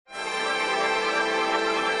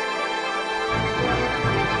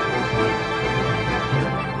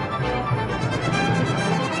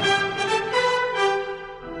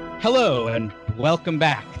Hello, and welcome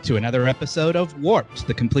back to another episode of Warped,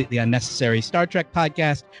 the completely unnecessary Star Trek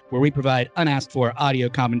podcast, where we provide unasked for audio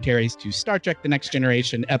commentaries to Star Trek The Next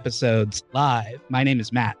Generation episodes live. My name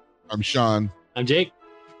is Matt. I'm Sean. I'm Jake.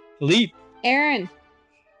 Philippe. Aaron.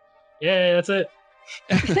 Yeah, that's it.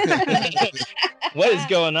 What is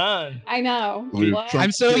going on? I know.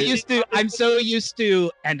 I'm so used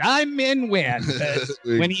to, and I'm in win.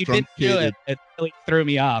 When you didn't do it, it really threw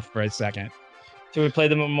me off for a second. Should we play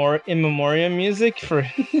the in memoriam music for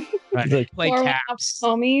Right. Play Or caps.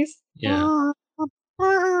 homies. Yeah.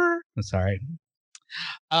 I'm sorry.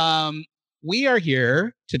 We are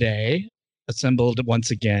here today, assembled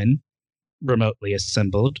once again, remotely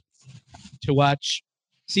assembled, to watch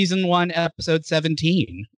Season 1, Episode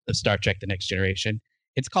 17 of Star Trek The Next Generation.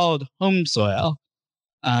 It's called Home Soil.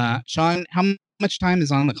 Sean, how much time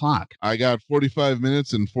is on the clock? I got 45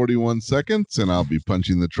 minutes and 41 seconds, and I'll be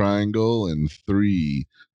punching the triangle in 3,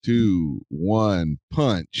 2, 1,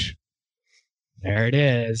 punch. There it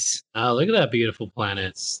is. Look at that beautiful planet.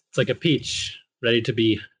 It's like a peach ready to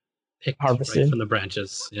be picked Harvested. right from the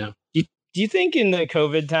branches. Yeah. Do you think in the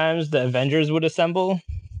COVID times the Avengers would assemble?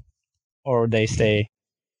 Or would they stay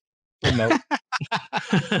remote?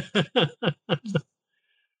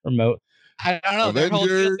 Remote. I don't know.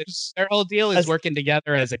 Avengers. Their whole deal is working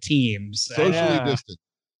together as a team. So. Socially Yeah. distant.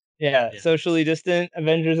 Yeah, socially distant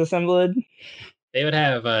Avengers assembled. They would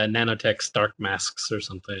have nanotech Stark masks or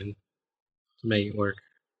something to make it work.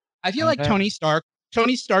 I feel like Okay.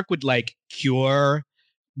 Tony Stark would like cure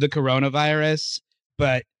the coronavirus,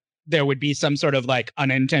 but there would be some sort of like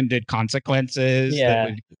unintended consequences. Yeah. That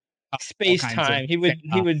would Space kinds time. of He would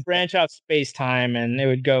things. branch out space time and it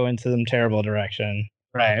would go into some terrible direction.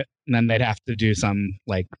 Right. And then they'd have to do some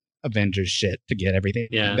like Avengers shit to get everything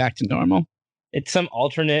Yeah. back to normal. It's some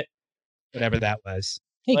alternate Whatever that was.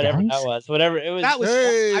 Hey whatever guys. that was. Whatever it was. That was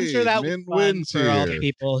Hey, I'm sure that was Min fun wins for all the here.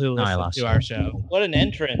 people who No, I listen lost. to our show. What an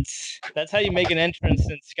entrance. That's how you make an entrance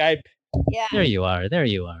in Skype. Yeah. There you are. There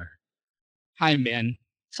you are. Hi, Min.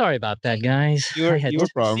 Sorry about that, guys. You were, I had you no were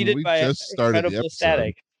problem. preceded We by just started the incredible episode.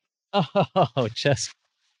 static. Oh, just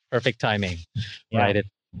perfect timing. Yeah. Right at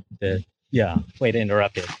the way to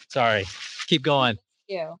interrupt it. Sorry. Keep going.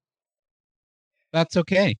 You. That's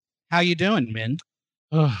okay. How you doing, Min?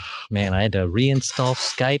 Oh man, I had to reinstall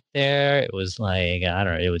Skype there. It was like, I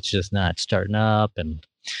don't know, it was just not starting up and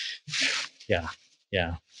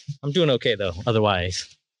yeah. I'm doing okay though,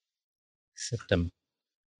 otherwise. Except I'm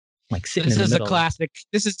like sitting This in the is middle.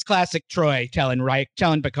 This is classic Troy telling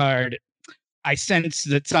Picard, I sense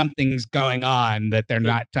that something's going on that they're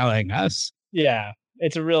not telling us. Yeah,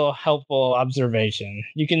 it's a real helpful observation.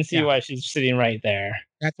 You can see Yeah. why she's sitting right there.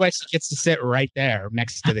 That's why she gets to sit right there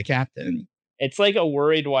next to the captain. It's like a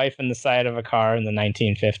worried wife in the side of a car in the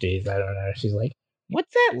 1950s. I don't know. She's like,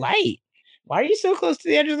 "What's that light? Why are you so close to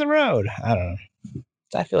the edge of the road?" I don't know.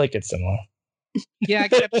 I feel like it's similar. Yeah,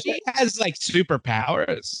 except she has like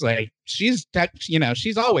superpowers. Like she's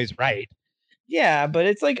always right. Yeah, but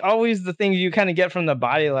it's like always the things you kind of get from the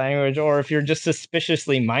body language, or if you're just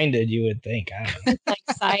suspiciously minded, you would think. I don't know. Like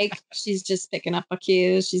psych. She's just picking up a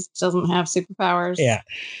cue. She doesn't have superpowers. Yeah.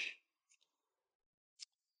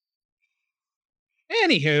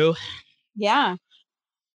 Anywho, Yeah.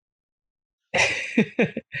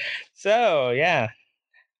 So yeah,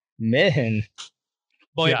 Min.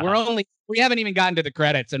 boy, Yeah. we haven't even gotten to the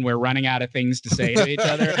credits and we're running out of things to say to each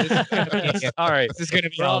other. All right. This is going to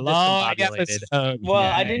be We're a all long discombobulated. episode. Well,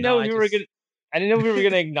 Yeah, I didn't know I we were just- gonna. I didn't know if we were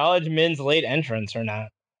gonna acknowledge Min's late entrance or not.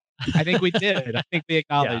 I think we did. I think we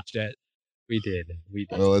acknowledged it. We did.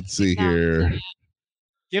 Well, let's see here.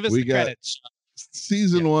 Give us We the got- credits.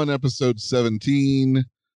 Season 1, Episode 17,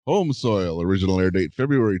 Home Soil. Original air date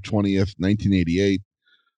February 20th, 1988.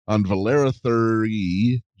 On Valera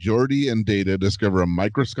 3, Geordi and Data discover a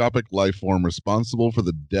microscopic life form responsible for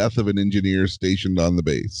the death of an engineer stationed on the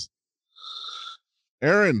base.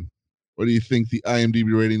 Aaron, what do you think the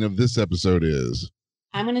IMDb rating of this episode is?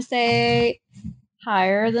 I'm going to say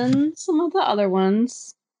higher than some of the other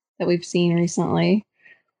ones that we've seen recently.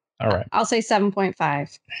 All right. I'll say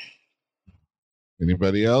 7.5.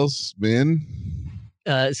 Anybody else? Min?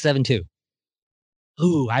 7-2.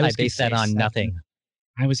 Ooh, I I was based that on nothing.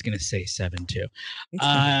 I was going to say 7-2.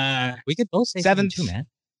 We could both say 7 7-2, man.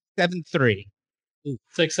 7-3.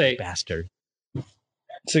 6-8. Bastard.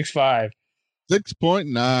 6.5.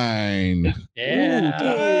 6.9.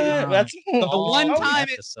 Yeah. That's The one time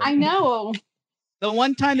I know. The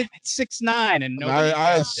one time it's 6-9 and nobody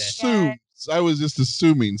I guessed it. assumed was just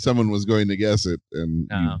assuming someone was going to guess it, and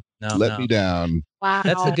No, no, you let no. me down. Wow.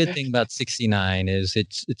 That's the good thing about 69 is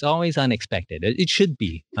it's always unexpected. It should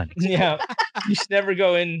be unexpected. Yeah, you should never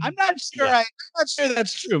go in. I'm not sure. Yeah. I'm not sure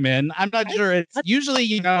that's true, man. I'm not sure. It's usually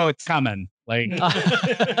it's coming. Like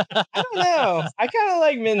I don't know. I kind of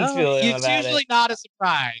like Min's feeling it's about usually it. not a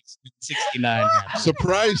surprise. when 69 happens.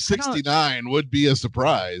 Surprise 69 would be a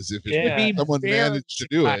surprise if Yeah. Would be someone very managed to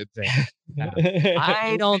do it. surprising.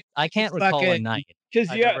 I can't recall a Fucking- night. Because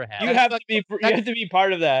I've you never have, had. you have to be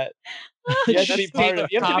part of that. You have to be part of.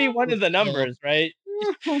 You have to be one of the numbers, right?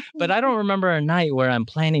 But I don't remember a night where I'm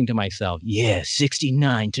planning to myself, yeah,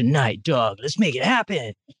 69 tonight, dog. Let's make it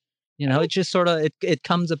happen. It just sort of it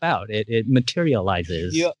comes about. It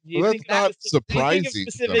materializes. Do you Well, think that's not do you think surprising of to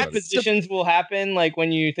specific somebody. positions will happen, like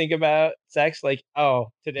when you think about sex, like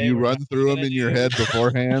today You we're run through them gonna in your do- head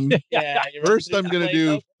beforehand. Yeah. you run First, through I'm going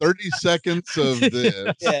to like, do 30 seconds of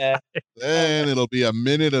this. Yeah. Then it'll be a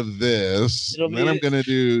minute of this. It'll And then I'm be- going to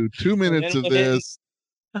do 2 minutes then of we'll hit- this.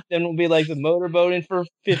 Then we'll be like the motorboating for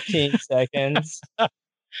 15 seconds.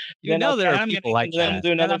 You know there are I'm people gonna- like Then we'll that.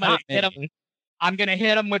 do another I'm gonna hit 'em. 15. I'm gonna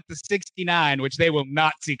hit them with the 69, which they will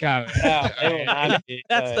not see coming. No, they will not be,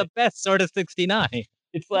 That's the best sort of 69.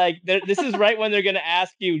 It's like this is right when they're gonna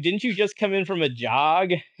ask you, "Didn't you just come in from a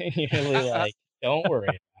jog?" And you're really like, "Don't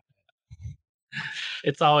worry."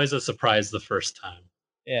 It's always a surprise the first time.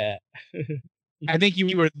 Yeah. I think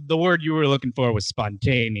the word you were looking for was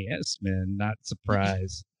spontaneous, man, not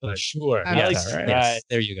surprise. But Sure. I Yes, like surprise. yes.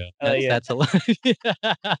 There you go. Oh, yeah. That's a lot.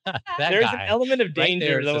 that There's guy. an element of Right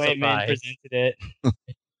danger there's the the way man surprise. presented it.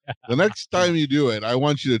 The next time you do it, I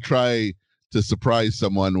want you to try to surprise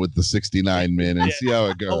someone with the 69 min and Yeah. see how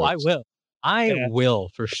it goes. Oh, I will. I Yeah. will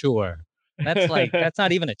for sure. That's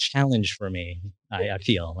not even a challenge for me. I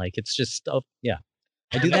feel like it's just yeah.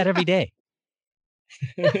 I do that every day.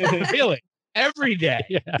 Really, every day.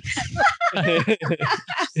 Yeah.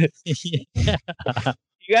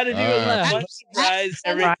 You got to do Uh, one surprise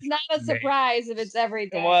every. It's not a surprise if it's every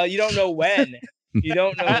day. Well, you don't know when. You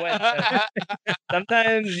don't know when.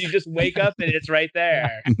 Sometimes you just wake up and it's right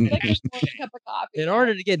there. It's like a morning cup of coffee. In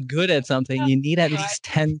order to get good at something, you need at least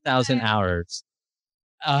 10,000 hours.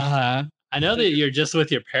 I know that you're just with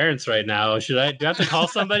your parents right now. Do I have to call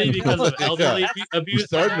somebody because of elderly We're abuse?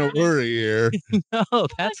 starting to worry here. No,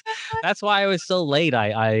 that's why I was so late.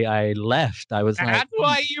 I left. I was like, That's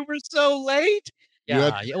why you were so late. You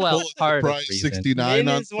had yeah, well, pull part of the surprise reason. 69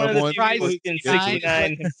 Min on is one of the someone. few people who can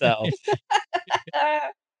 69 himself.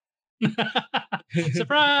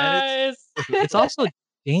 Surprise! It's also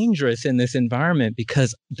dangerous in this environment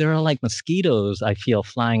because there are like mosquitoes I feel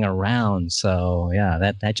flying around. So yeah,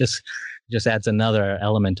 that just adds another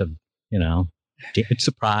element of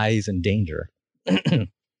surprise and danger.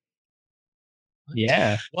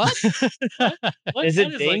 Yeah. What? What Is it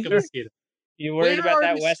like a dangerous? mosquito? You worried Where about are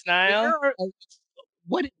that mos- West Nile?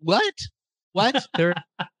 What? What? There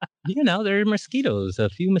are mosquitoes. A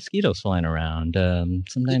few mosquitoes flying around.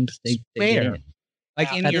 Sometimes they get Where? in.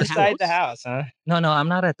 Like in At your Inside house? the house, huh? No, I'm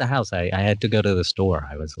not at the house. I had to go to the store.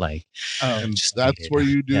 I was like, And just that's needed- where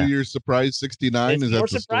you do yeah. your surprise 69. It's Is more that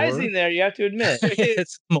the surprising store? there, you have to admit.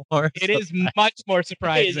 it's more. It is much more Hey, is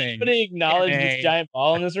surprising somebody acknowledge Hey. this giant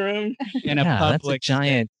ball in this room? in a Yeah, that's a public.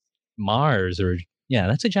 giant Mars,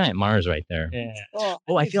 that's a giant Mars right there. Yeah. Cool.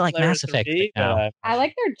 Oh, I feel like Mass Effect right now. I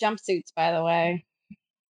like their jumpsuits, by the way.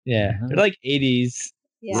 Yeah, they're like 80s.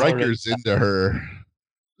 Yeah. Riker's into her.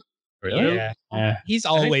 Really? Yeah. Yeah. He's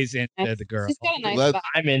always into the girl. She's got a nice Let- vibe.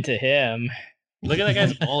 I'm into him. Look at that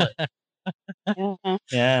guy's mullet. Yeah.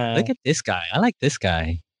 Yeah. Look at this guy. I like this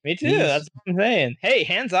guy. Me too. he's- That's what I'm saying. Hey,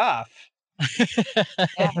 hands off.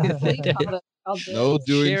 Yeah. I'll do No it.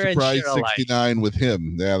 doing Share and surprise share alike. 69 with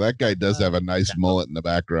him. Yeah, that guy does have a nice mullet in the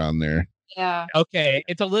background there. Yeah. Okay,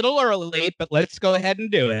 it's a little early, but let's go ahead and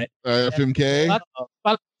do it. FMK?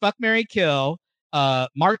 Fuck, Mary, kill.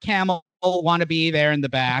 Mark Hamill want to be there in the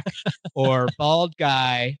back, or bald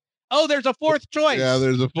guy. Oh, there's a fourth choice. Yeah,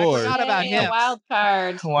 there's a fourth. forgot about Yay, a him. wild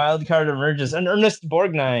card. Wild card emerges. And Ernest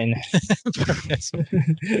Borgnine.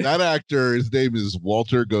 That actor, his name is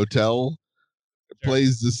Walter Gotell,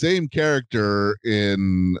 plays the same character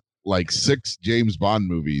in like 6 James Bond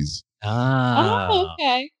movies. Oh,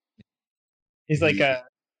 okay. He's like a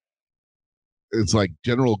It's like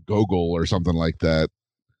General Gogol or something like that.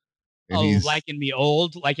 And Oh, he's like in the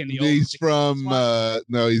old. he's from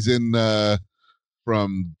no, he's in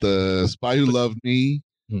from The Spy Who Loved Me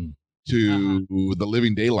Hmm. to The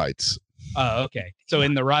Living Daylights. Oh, okay. So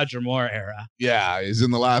in the Roger Moore era. Yeah, he's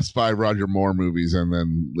in the last 5 Roger Moore movies and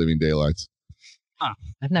then Living Daylights.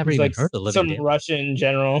 I've never he's even like heard of Living some Daylights. Russian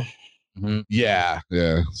general. Mhm. Yeah.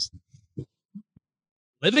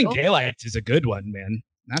 Living Daylights is a good one, man.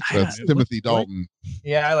 That's Timothy Dalton.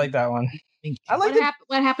 Yeah, I like that one. I like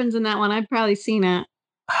What happens in that one? I've probably seen it.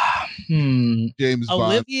 James Bond.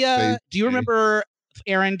 Olivia, do you remember,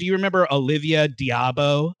 Aaron? Do you remember Olivia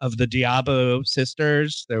Diabo of the Diabo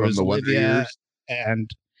sisters? There From was the Wonder Olivia Years? and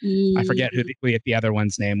I forget who the other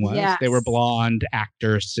one's name was. Yes. They were blonde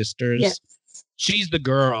actor sisters. Yes. She's the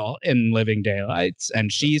girl in Living Daylights,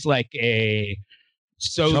 and she's like a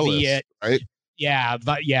Soviet, Cellist, right? yeah,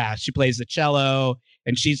 but yeah, she plays the cello,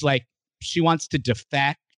 and she's like, she wants to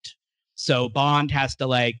defect, so Bond has to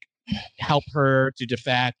like help her to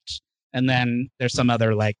defect, and then there's some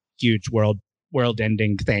other like huge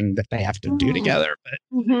world-ending thing that they have to do together. But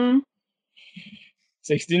Mm-hmm.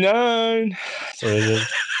 69. So it is.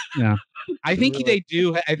 yeah, I think they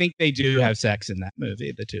do. I think they do have sex in that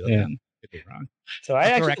movie. The two of them. Could be wrong. So I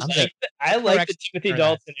actually Correct. like the Timothy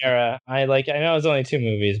Dalton era. I know it's only 2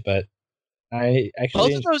 movies, but I actually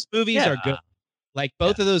Both of those movies are good. Like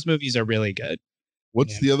both of those movies are really good.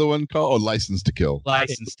 What's the other one called? Oh, License to Kill.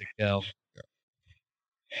 License to Kill.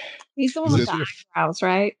 He's the one with the eyebrows,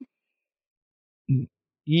 right?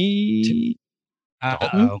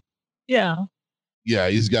 Uh-oh. Yeah. Yeah,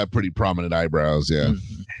 he's got pretty prominent eyebrows. Yeah.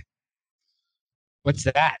 Mhm. What's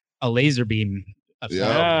that? A laser beam. Effect.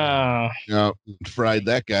 Yeah. Oh, Yeah, fried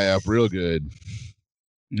that guy up real good.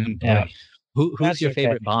 Mm, boy. yeah. Who's That's your okay.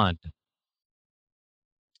 favorite Bond?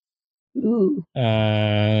 Ooh.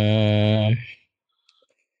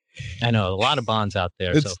 I know a lot of Bonds out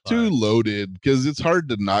there. It's so far. too loaded because it's hard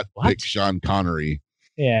to not What? pick Sean Connery.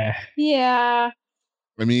 yeah. Yeah.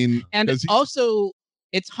 I mean, And 'cause he- also,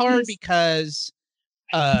 it's hard He's- because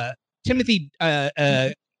Timothy,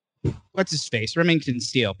 what's his face? Remington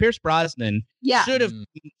Steele. Pierce Brosnan Yeah.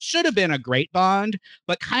 should have been a great Bond,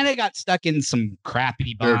 but kind of got stuck in some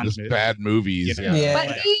crappy they're Bond just movies. bad movies. You know? Yeah.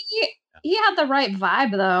 But he had the right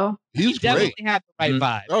vibe though. He was definitely great. had the right Mhm.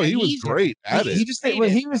 had. Oh, he And was he's- great at He it. just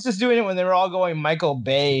he was just doing it when they were all going Michael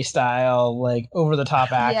Bay style, like over the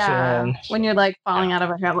top action. Yeah. When you're like falling out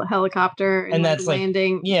of a helicopter and, And like, that's, like,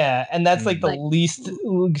 landing. Yeah, and that's like the Like- least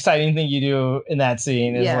exciting thing you do in that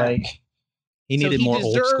scene is Yeah. like He So needed he more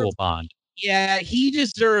old deserved- school Bond. Yeah, he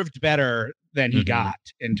deserved better than he Mhm. got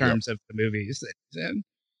in terms of the movies that he's in.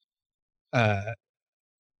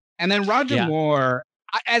 And then Roger Yeah. Moore.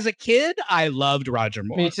 As a kid, I loved Roger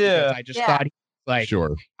Moore. Me too. because I just Yeah. thought he was like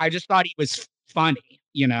Sure. I just thought he was funny,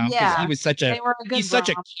 you know, 'cause Yeah. he was such a They were a good he's such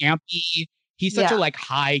a romp. campy, he's such Yeah. a like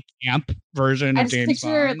high camp version I of just James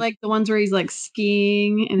picture Bond. like the ones where he's like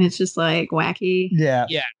skiing and it's just like wacky. yeah.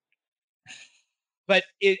 But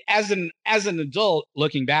as an adult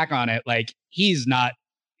looking back on it, like he's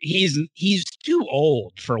too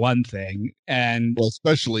old for one thing, and Well,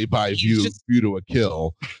 especially by He's view just- to a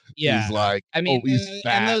Kill. yeah, He's like, I mean, oh, he's and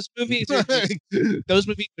fat. those movies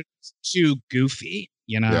are just too goofy,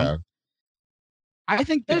 you know. yeah. I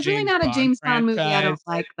think the There's really James not a Bond James Bond movie I don't franchise-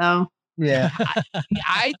 like though. Yeah.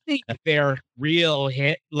 I think they're real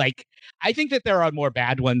hit. Like, I think that there are more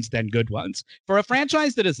bad ones than good ones. For a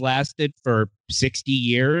franchise that has lasted for 60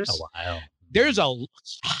 years, A while. there's a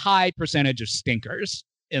high percentage of stinkers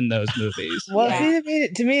in those movies. Well, Yeah. see,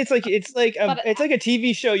 to me, it's like But- it's like a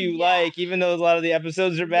TV show you Yeah. like, even though a lot of the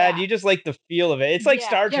episodes are bad. Yeah. You just like the feel of it. It's like Yeah.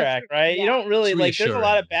 Star Yeah, Trek, true. right? Yeah. You don't really It's like. There's a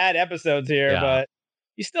lot of reassuring. bad episodes here, Yeah. but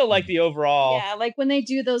you still like the overall. Yeah, like when they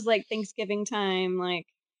do those like Thanksgiving time like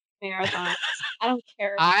marathons. I don't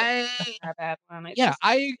care. If I it's a bad one. It's yeah,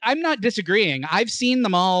 just- I'm not disagreeing. I've seen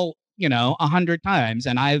them all, 100 times,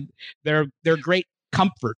 and they're great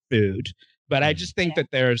comfort food. But I just think Yeah. that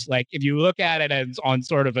there's like, if you look at it as on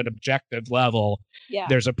sort of an objective level, yeah.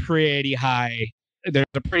 there's a pretty high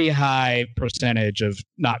percentage of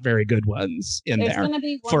not very good ones in There's there gonna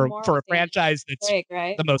be one for more a with Daniel franchise that's Craig,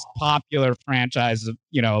 right? the most popular franchise of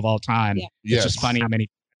all time. Yeah. It's Yes. just funny how many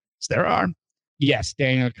there are. Yes,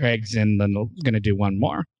 Daniel Craig's going to do one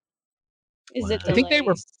more. Is it? I think they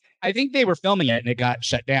were- delays? I think they were filming it and it got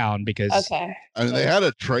shut down because Okay. I mean, they had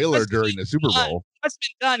a trailer Must during the Super done. Bowl. must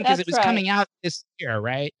have been done because it That's was coming out this year,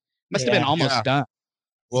 right? Must have been Yeah. almost Yeah. done.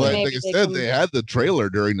 Well, So like maybe I they said, can- they had the trailer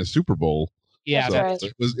during the Super Bowl. Yeah, That's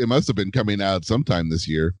that- right. It must have been coming out sometime this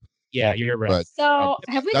year. yeah, you're right. But So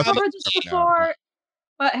have we that's covered what- this no. before?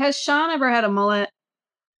 But has Sean ever had a mullet?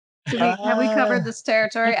 Have we covered this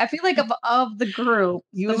territory? I feel like of the group,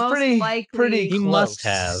 He the was most pretty likely. He must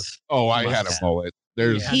have. Oh, I Must had a have. mullet.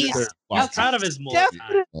 There's, He's- there's I'm lots proud of his mullet.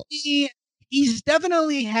 He's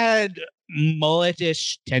definitely had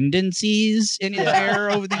mulletish tendencies in his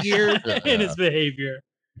hair over the years. in his behavior.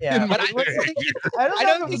 Yeah, But but I it was don't like- think- I don't I know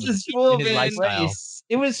don't if it think was his he's full in his lifestyle. race.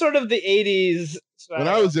 It was sort of the 80s. When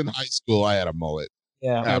I was in high school, I had a mullet.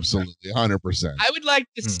 Yeah. Absolutely, 100%. I would like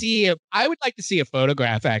to see a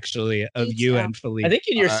photograph actually of Me you too. and Philippe. I think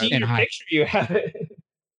in your Uh, senior in high- picture you have it.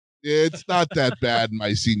 It's not that bad in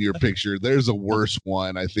my senior picture. There's a worse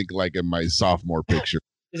one, I think, like in my sophomore picture.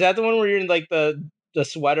 Is that the one where you're in like the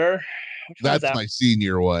sweater? Which one is That's that? my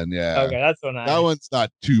senior one. Yeah, Okay, that's one I. that one's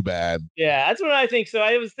not too bad. Yeah, that's what I think. So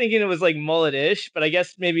I was thinking it was like mullet-ish, but I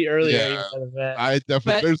guess maybe earlier. Yeah. You might have been. I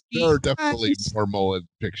definitely But there are definitely guys- more mullet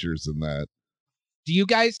pictures than that. Do you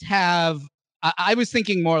guys have? I was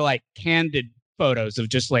thinking more like candid photos of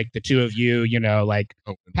just like the two of you, like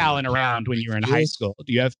Oh, palling around when you were in high school.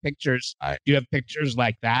 Do you have pictures? I- Do you have pictures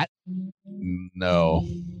like that? No,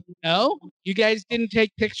 No, you guys didn't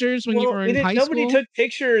take pictures when you Well, were we in didn't- high nobody school. took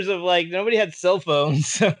pictures of like nobody had cell phones,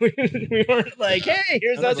 so we weren't like, hey,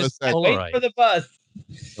 here's None of us us had- waiting Polaroid. for the bus.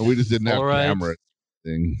 and we just didn't have Polaroids. camera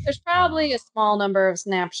thing. There's probably a small number of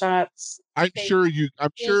snapshots. I'm They- sure our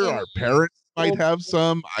parents might Old- have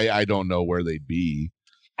some. I don't know where they'd be.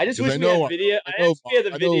 I just 'Cause wish I we know- had video. I I know- just we had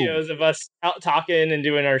the I know- videos of us out talking and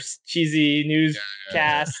doing our cheesy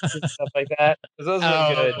newscasts and stuff like that. 'Cause those were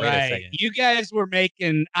Oh, good. Wait a right. second. You guys were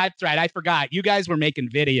making. That's right. I forgot. You guys were making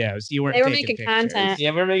videos. You weren't. They were taking making pictures. content.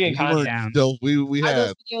 Yeah, we're making We content. weren't down. still we Are had.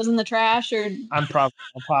 those videos in the trash or? I'm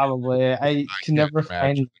probably. I I can can't never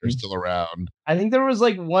imagine find. they're still around. I think there was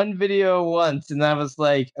like one video once, and I was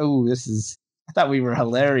like, "Oh, this is." I thought we were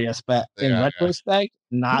hilarious, but in Yeah. retrospect,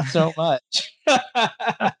 not so much.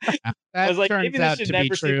 I That was like, turns maybe this out should to be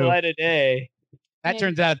never see the true. light of day. That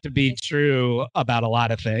turns out to be true about a lot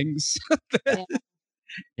of things.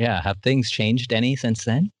 Yeah. Have things changed any since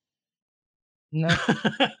then? No,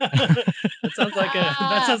 That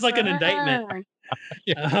sounds like an indictment. Burn.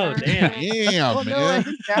 Oh damn. Damn, well, no, I man.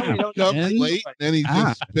 think now we don't Up Man. late, and then he's Ah.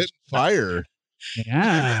 just spitting fire.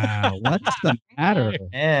 Yeah. What's the matter?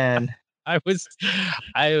 Man, I was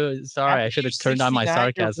sorry. I should have turned on my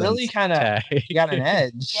 69, you're sarcasm. really kinda- you got an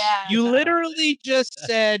edge. Yeah. You literally just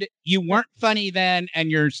said you weren't funny then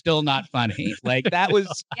and you're still not funny. Like that was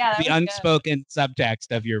Yeah, that the was good. unspoken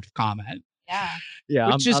subtext of your comment. Yeah. Yeah,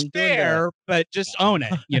 Which is doing the- fair, but just own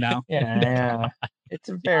it, Yeah, yeah. It's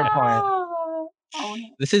a fair point. Oh, no.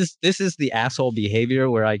 This is the asshole behavior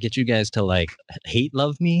where I get you guys to like hate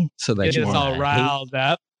love me so that Get you us wanna all hate- riled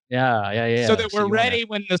up Yeah. so that we're you wanna- ready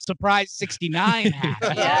when the surprise 69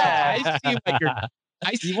 happens. Yeah. I see what you're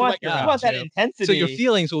I see You want, what you're you up want that to. intensity. So your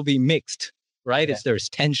feelings will be mixed, right? Yeah. It's there's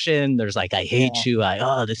tension. There's like I hate you.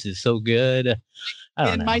 This is so good. I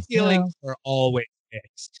don't And know. my feelings are always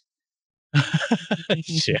mixed.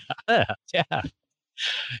 yeah.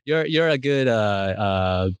 You're a good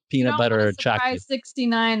peanut You don't butter want a chocolate. surprise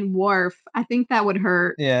 69 Wharf. I think that would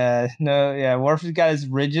hurt. Yeah, no, yeah. Worf has got his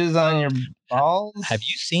ridges on your balls. Have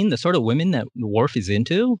you seen the sort of women that Worf is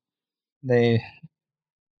into?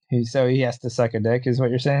 So he has to suck a dick, is what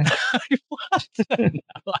you're saying?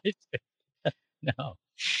 What? No,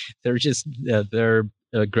 they're just they're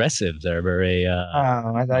aggressive. They're very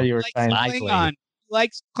Oh, I thought you were Like saying. Lively. Klingon,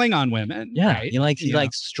 likes Klingon women. yeah. right? He likes Yeah.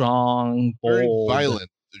 strong, Very bold, violent.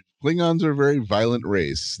 Klingons are a very violent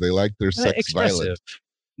race. They like their sex expressive. violent.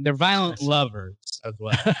 They're violent lovers as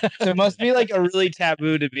well. So it must be like a really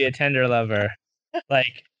taboo to be a tender lover.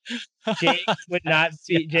 Like Jake would not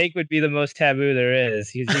be. Jake would be the most taboo there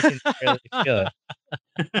is. You can really feel it.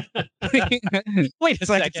 Wait a It's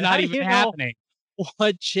like second. it's not how do even you know happening.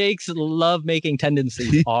 what Jake's love-making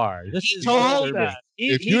tendencies are? This He is told disturbing. us.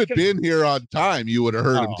 If you had been here on time, you would have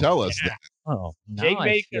heard him Oh, tell us yeah. that. Oh, now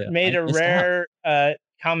Jake I made a missed out. rare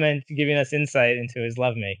comment giving us insight into his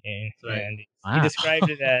lovemaking, Right. and he Wow. described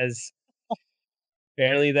it as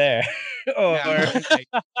barely there. Or How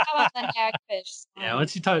about the hagfish? Yeah,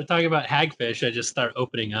 once you talk about hagfish, I just start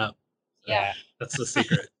opening up. So Yeah. That's the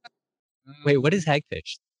secret. Wait, what is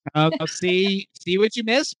hagfish? Oh, see what you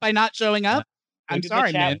missed by not showing up. I'm Look at the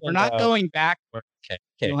sorry, chat man. We're not window. going backward. Okay,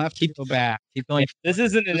 You'll have to go back. keep going. this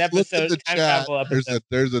isn't an Just look in episode, the time chat. travel There's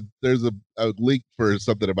episode. a link for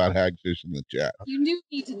something about hagfish in the chat. You do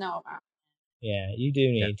need to know about. Yeah, you do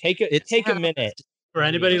need Yeah. take a minute. For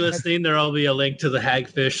anybody listening, there will be a link to the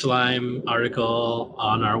hagfish slime article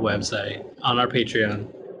on our website, on our Patreon.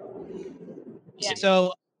 Yeah.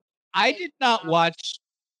 So I did not watch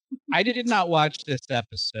this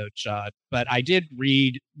episode, Sean, but I did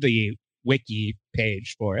read the wiki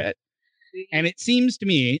page for it. And it seems to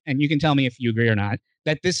me, and you can tell me if you agree or not,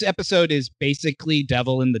 that this episode is basically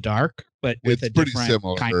Devil in the Dark, but with It's a pretty different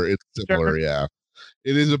similar. kind. It's similar, yeah.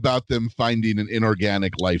 It is about them finding an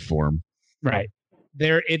inorganic life form. Right.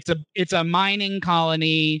 It's a mining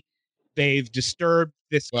colony. They've disturbed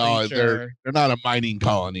this Well, creature. they're not a mining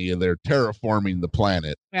colony, and they're terraforming the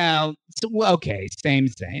planet. Well, okay, same.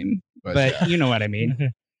 But, but yeah. you know what I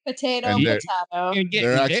mean. Potato, And they're- potato. You get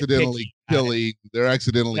they're nitpicky accidentally about it. killing. They're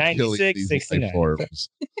accidentally killing 96, these 69. life forms.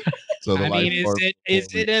 So the I life mean, is forms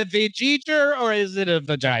it a Vegiger or is it a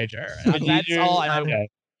Vagiger? That's all I Okay.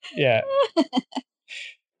 Yeah.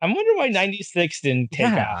 I wonder why 96 didn't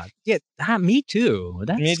take off. Yeah, me too.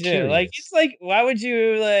 That's Me too. curious. Like it's like, why would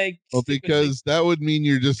you like? Well, stick with because that would mean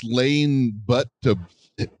you're just laying butt to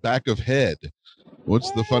back of head.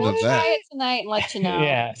 What's the fun We'll of try that? it tonight and let you know.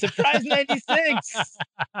 Yeah, surprise 96.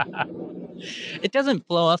 It doesn't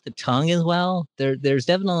flow off the tongue as well. There's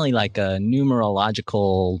definitely like a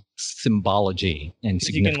numerological symbology and You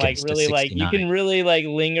can significance like really to like 69. you can really like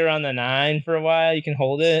linger on the 9 for a while. You can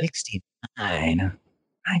hold it. 69,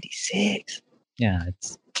 96. Yeah,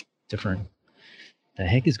 it's different. The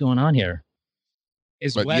heck is going on here?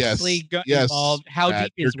 Is But Wesley yes, involved? How Matt,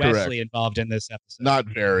 deep is you're correct. Wesley involved in this episode? Not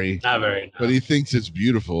very, Not very. but he thinks it's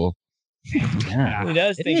beautiful. Yeah, He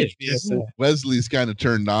does It think it's is. beautiful. Wesley's kind of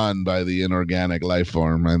turned on by the inorganic life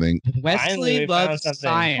form, I think. Finally, Wesley we found loves something.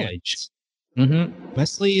 science. Mm-hmm.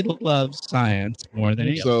 Wesley loves science more than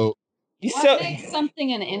anything. So, He's What so makes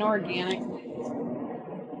something an inorganic?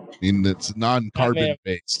 I mean, it's non-carbon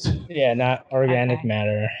based. yeah, not organic Okay.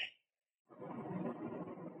 matter.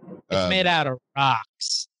 It's made out of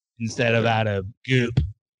rocks instead of out of goop.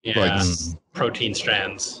 Yeah, Like- protein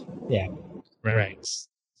strands. Right.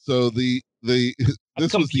 So the this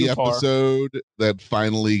come was the too far. episode that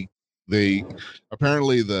finally the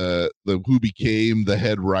who became the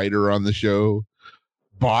head writer on the show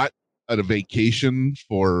bought a vacation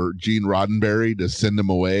for Gene Roddenberry to send him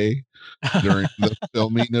away during the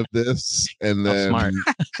filming of this, and Oh, then smart.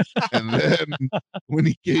 and then when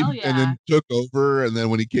he came Oh, and then took over, and then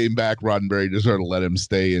when he came back, Roddenberry just sort of let him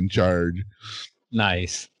stay in charge.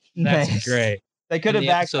 Nice. That's Nice. great. They could have And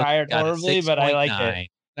the episode backfired got a horribly, but I like it. 6.9.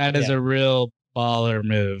 That is Yeah. a real baller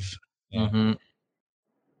move. Mhm.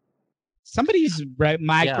 Somebody's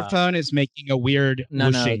microphone is making a weird No,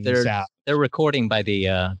 whooshing they're sound. they're recording by the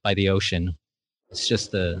ocean. It's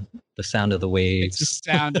just the sound of the It's the waves.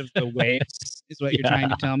 sound of the waves, is what you're trying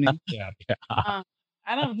to tell me. Yeah.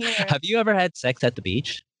 I don't hear it. Have you ever had sex at the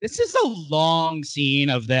beach? This is a long scene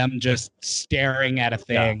of them just staring at a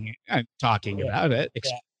thing and talking Yeah. about it.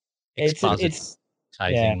 It's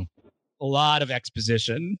Expositizing. A lot of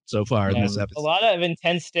exposition so far in this a episode. lot of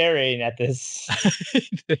intense staring at this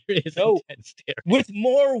There is No. intense stare. with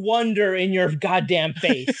more wonder in your goddamn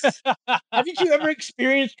face. Haven't you ever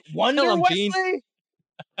experienced wonder, Tell him, Gene.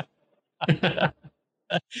 Wesley?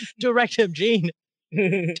 Direct him, Gene.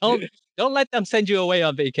 Don't let them send you away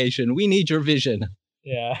on vacation. We need your vision.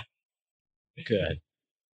 Yeah. Good.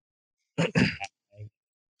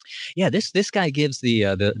 Yeah, this guy gives the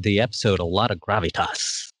episode a lot of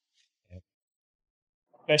gravitas.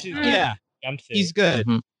 Especially Yeah, jumpsuit. he's good.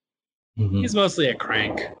 Mhm. Mhm. He's mostly a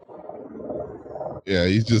crank. Yeah,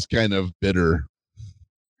 he's just kind of bitter.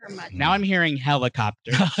 Now I'm hearing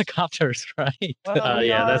helicopter. Helicopters, right? Well,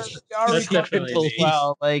 yeah, that's definitely me.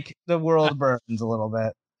 well, like the world burns a little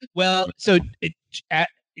bit. Well, so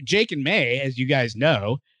Jake and May, as you guys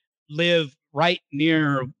know, live right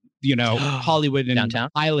near, Hollywood and Downtown?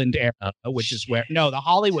 Highland area, which is where the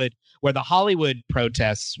Hollywood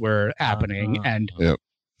protests were happening, and Yep.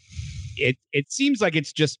 it seems like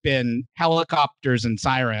it's just been helicopters and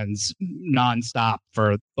sirens nonstop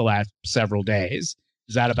for the last several days.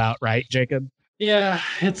 Is that about right, Jacob? Yeah,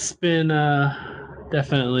 it's been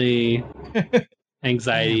definitely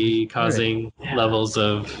anxiety causing levels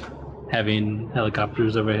of having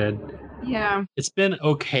helicopters overhead. Yeah. It's been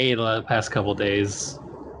okay the past couple days.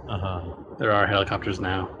 Uh-huh. There are helicopters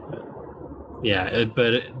now. Yeah,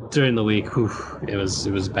 but during the week, it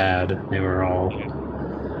was bad. They were all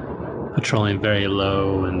patrolling very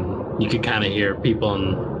low, and you could kind of hear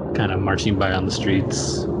people kind of marching by on the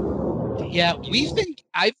streets. Yeah,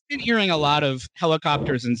 I've been hearing a lot of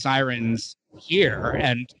helicopters and sirens here,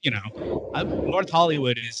 and North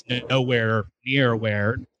Hollywood is nowhere near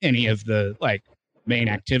where any of the main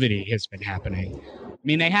activity has been happening. I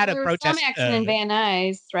mean, they had a There was protest, some action in Van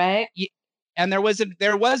Nuys, right? and there was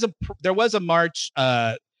a march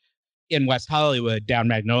in West Hollywood down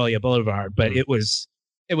Magnolia Boulevard, but it was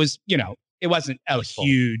it wasn't a Peaceful.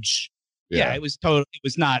 huge. Yeah, it was total. It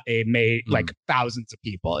was not like thousands of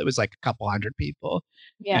people. It was like a couple hundred people,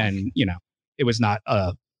 Yeah. and it was not.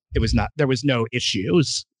 There was no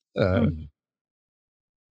issues.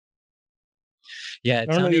 Yeah, it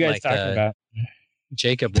I don't know what sounded you guys like talking about.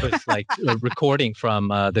 Jacob was like recording from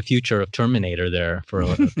the future of Terminator there for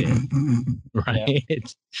a bit, right?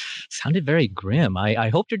 It sounded very grim. I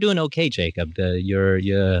hope you're doing okay, Jacob.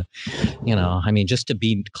 I mean, just to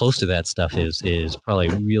be close to that stuff is probably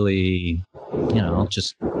really,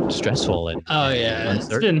 just stressful and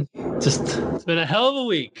uncertain. It's been a hell of a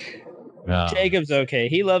week. Jacob's okay.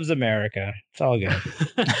 He loves America. It's all good.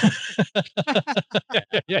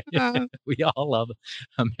 Yeah. We all love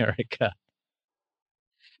America.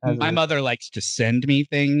 My mother likes to send me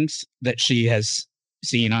things that she has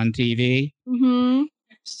seen on TV. Mm-hmm.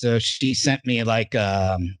 So she sent me like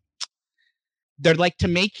they're like to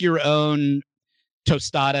make your own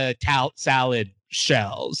tostada salad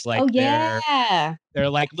shells. Like they're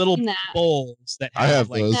like little bowls that I have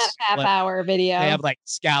like those. That half-hour video. They have like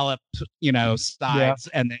scalloped, sides,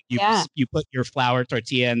 and then you put your flour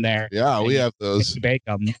tortilla in there. Yeah, we have those. You bake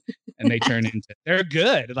them, and they turn into. They're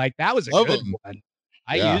good. Like that was a Love good them. one.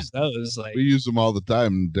 I use those. Like We use them all the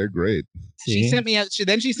time. They're great. she sent me.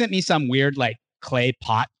 She sent me some weird like clay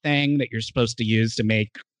pot thing that you're supposed to use to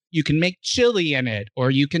make. You can make chili in it,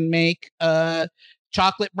 or you can make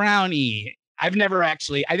chocolate brownie. I've never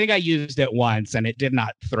actually. I think I used it once, and it did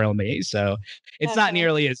not thrill me. So it's not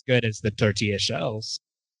nearly as good as the tortilla shells.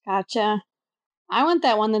 Gotcha. I want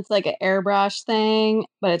that one that's like an airbrush thing,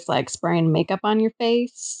 but it's like spraying makeup on your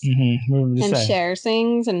face. Mm-hmm. And Cher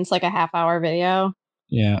sings, and it's like a half-hour video.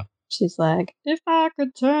 Yeah. She's like, if I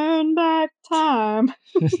could turn back time.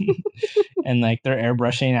 And like they're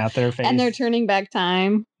airbrushing out their face. And they're turning back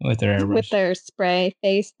time with their airbrush. with their spray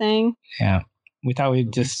face thing. Yeah. We thought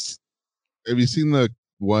we'd just. Have you seen the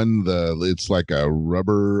one? It's like a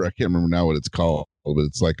rubber. I can't remember now what it's called, but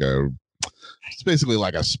it's basically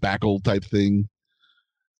like a spackle type thing.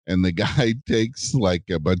 And the guy takes like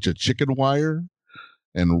a bunch of chicken wire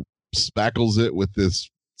and spackles it with this,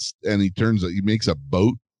 and he makes a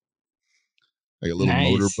boat, like a little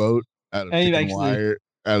motor boat out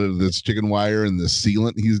of this chicken wire and the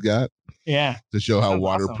sealant he's got. Yeah. To show how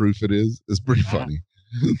waterproof it is. It's pretty funny.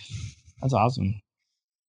 That's awesome.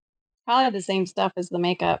 Probably the same stuff as the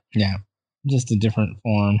makeup. Yeah. Just a different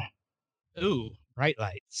form. Ooh, bright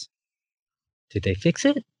lights. Did they fix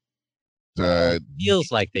it?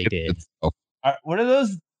 Feels like they did. What are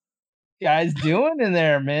those guys doing in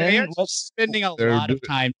there, man? They're spending a lot of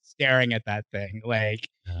time staring at that thing. Like,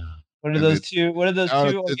 what are those two? What are those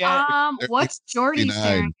two again? What's Jordy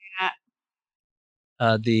staring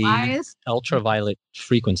at? The ultraviolet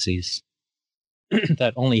frequencies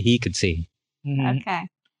that only he could see. Mm-hmm. Okay.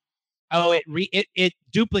 Oh, it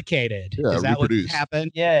duplicated. Yeah, Is that reproduced. what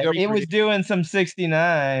happened? Yeah, it was doing some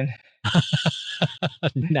 69.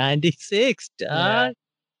 96, Doc. Yeah.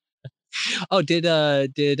 Oh, did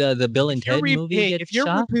the Bill and Ted movie get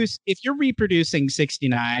shot? If you're reproducing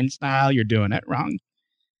 69 style, you're doing it wrong.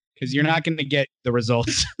 Because you're not going to get the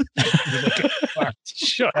results.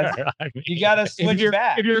 Sure. You got to switch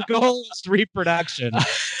back. If your goal is reproduction,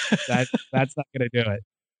 that's not going to do it.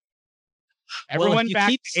 Everyone back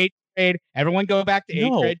to 8th grade. Everyone go back to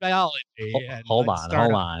 8th grade biology. Hold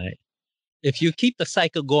on. If you keep the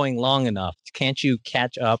cycle going long enough, can't you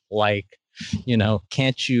catch up?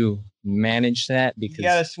 Can't you manage that? Because you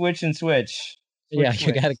gotta switch and switch. You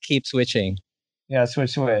gotta keep switching. Yeah,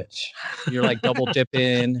 switch. You're like double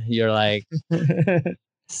dipping. You're like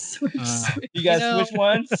switch. You gotta switch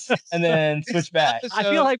once and then switch back. I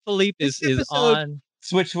feel like Philippe is on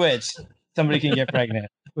switch. Somebody can get pregnant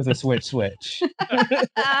with a switch.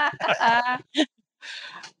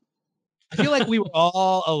 I feel like we were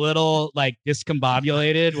all a little like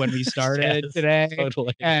discombobulated when we started today,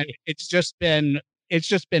 totally. And it's just been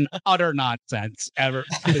utter nonsense ever.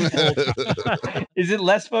 Is it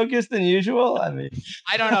less focused than usual? I mean,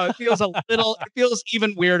 I don't know. It feels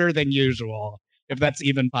even weirder than usual, if that's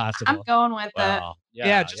even possible. I'm going with it.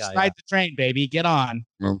 Just ride the train, baby. Get on.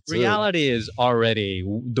 Reality is already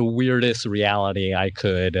the weirdest reality I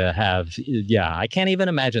could have. Yeah, I can't even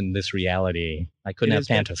imagine this reality. I couldn't have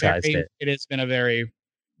fantasized it. It has been a very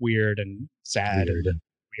weird and sad and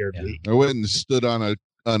weird week. I went and stood on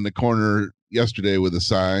the corner yesterday with a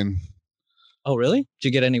sign. Oh, really? Did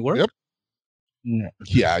you get any work? Yep. No.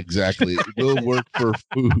 Yeah, exactly. It will work for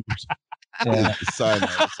food. Yeah. Sign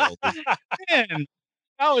Man,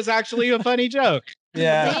 that was actually a funny joke.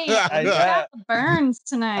 Yeah. Dang, you got the burns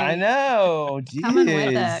tonight. I know. Jeez. Coming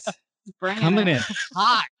with it. Coming in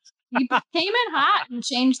hot. He came in hot and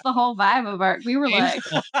changed the whole vibe of our. We were like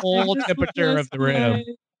the whole temperature of the room.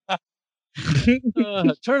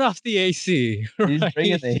 Turn off the AC. He's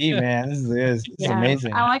bringing the heat, man. This is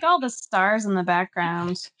amazing. I like all the stars in the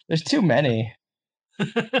background. There's too many.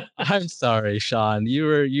 I'm sorry, Sean.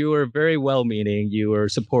 You were very well meaning. You were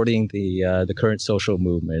supporting the current social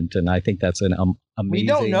movement, and I think that's an amazing. We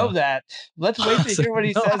don't know that. Let's wait to hear what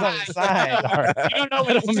he No. says on his sign. You don't know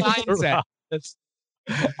what the sign said. That's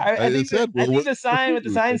I think the sign, what the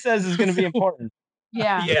sign says, is going to be important.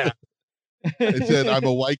 Yeah. Yeah. It said, "I'm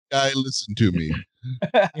a white guy. Listen to me."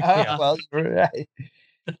 Yeah. Well, you're right.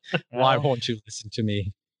 why won't you listen to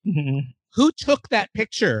me? Who took that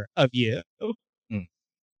picture of you?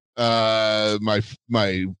 My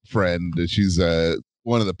friend. She's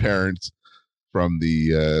one of the parents from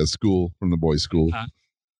the school, from the boys' school.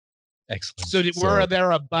 Excellent. So were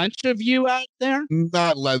there a bunch of you out there?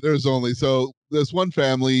 Not like there's only there's one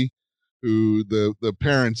family who the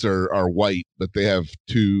parents are white, but they have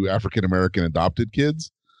two African American adopted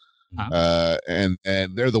kids. And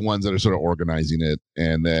they're the ones that are sort of organizing it.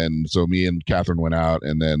 And then so me and Catherine went out,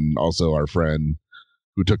 and then also our friend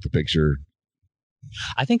who took the picture.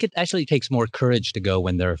 I think it actually takes more courage to go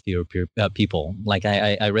when there are fewer people. Like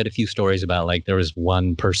I read a few stories about like there was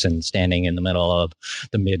one person standing in the middle of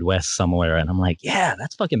the Midwest somewhere, and I'm like, yeah,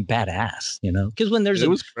 that's fucking badass, you know? Because when It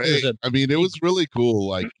was great. I mean, it was really cool.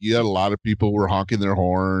 Like you had a lot of people were honking their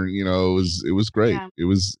horn. You know, it was great. Yeah. It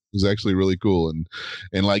was actually really cool,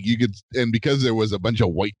 and like you could, and because there was a bunch of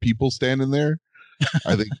white people standing there,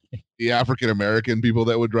 I think the African American people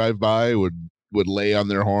that would drive by would lay on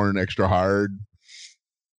their horn extra hard.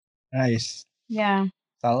 Nice. Yeah.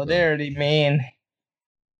 Solidarity, man.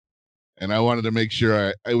 And I wanted to make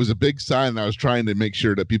sure it was a big sign. And I was trying to make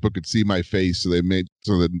sure that people could see my face, so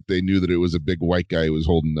that they knew that it was a big white guy who was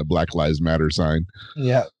holding the Black Lives Matter sign.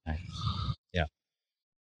 Yeah. Yeah.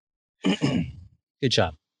 Good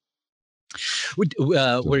job.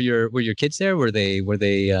 Were your kids there? Were they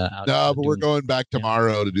out? No, but we're going back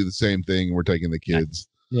tomorrow to do the same thing. We're taking the kids.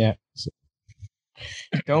 Yeah. So.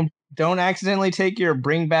 Don't accidentally take your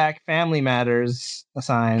Bring Back Family Matters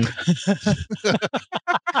sign.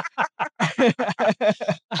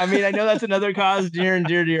 I mean, I know that's another cause near and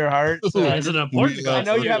dear to your heart. So It's an important I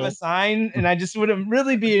know you have a cause. sign, and I just wouldn't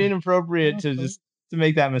really be inappropriate to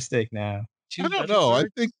make that mistake now. I don't know.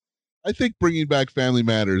 I think bringing back Family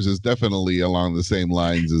Matters is definitely along the same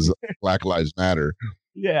lines as Black Lives Matter.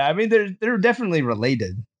 Yeah, I mean they're definitely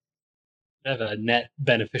related. Have a net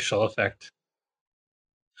beneficial effect.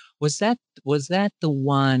 Was that the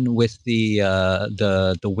one with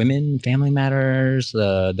the women Family Matters? There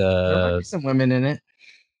might The be some women in it.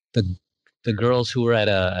 the girls who were at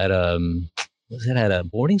was it at a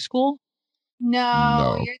boarding school?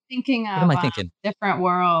 No, No. you're thinking of What am I thinking? different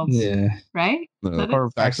worlds, Yeah. right?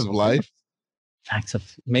 Or Facts of Life.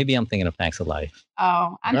 Maybe I'm thinking of Facts of Life.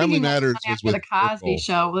 Oh, I'm Family thinking Matters of was after the with Cosby Urkel.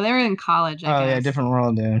 Show. Well, they were in college, I Oh guess. yeah, different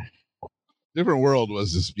world, dude. Different World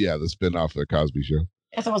was the spin-off of the Cosby Show.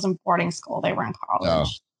 If it wasn't boarding school, they were in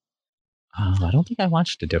college. I don't think I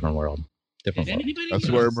watched A Different World. Different Did World. anybody That's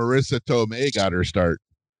know? where Marissa Tomei got her start.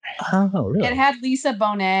 Oh, really? It had Lisa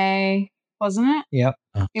Bonet, wasn't it? Yep.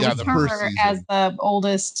 It Yeah, was the her first season. as the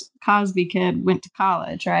oldest Cosby kid went to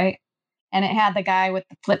college, right? And it had the guy with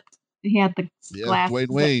the flipped. He had the Yeah, glasses Dwayne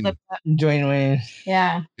that Wayne. flipped up. Dwayne Wayne.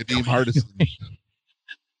 Yeah. Kadeem Hardison.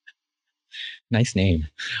 Nice name.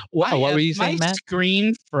 Wow, what were you saying, my Matt?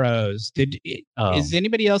 screen froze. Oh. Is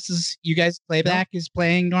anybody else's? You guys playback is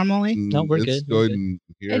playing normally? No, we're It's good, we're good. going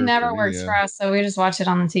here It never for me, works yeah. for us, so we just watch it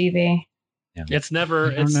on the TV. It's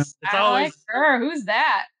never. I don't know. It's I always. like her. Who's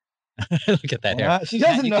that? Look at that hair. She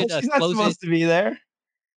doesn't you know. could, She's not close supposed to be there.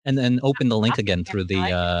 And then open the link again through I like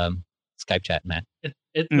the Skype chat, Matt.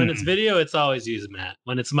 When it's video, it's always use Matt.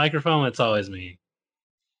 When it's microphone, it's always me.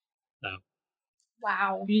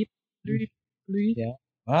 Wow. Yeah.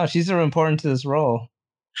 Wow, she's so important to this role.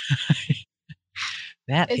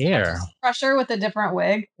 That Is hair. Crusher with a different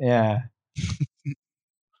wig. Yeah.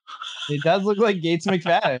 It does look like Gates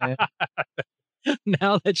McFadden.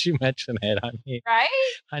 Now that you mention it, I mean, Right?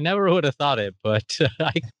 I never would have thought it, but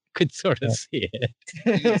I could sort of see it.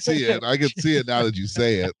 You can see it. I can see it now that you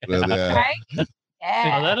say it. But Right? Oh,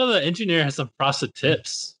 Yeah. that other engineer has some frosted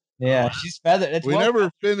tips. Yeah, she's feathered. It's we well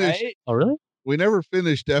never feathered, finished. right? Oh, really? We never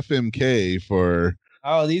finished FMK for.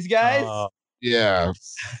 Oh, these guys? Yeah.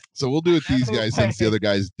 So we'll do it these guys since the other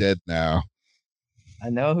guy's dead now. I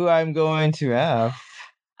know who I'm going to have.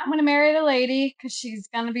 I'm going to marry the lady because she's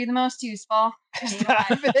going to be the most useful. Stop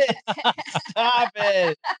it. Stop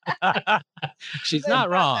it. She's not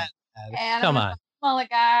wrong. And Come I'm on. mullet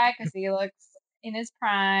guy because he looks in his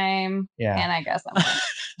prime. Yeah. And I guess I'm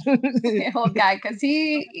the old guy because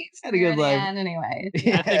he eats Had a good near the life. end anyway.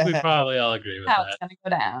 I think we probably all agree with How that. it's going to go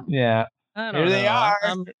down. Yeah. I don't Here they know. are.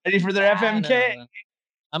 I'm Ready for their FMK.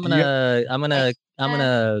 gonna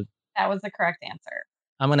That was the correct answer.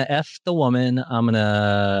 I'm gonna F the woman. I'm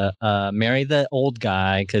gonna marry the old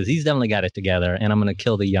guy because he's definitely got it together, and I'm gonna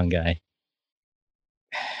kill the young guy.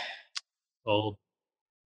 Old.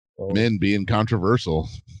 Men being controversial.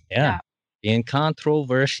 Yeah, being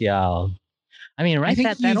controversial. I mean, right?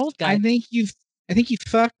 That old guy. I think you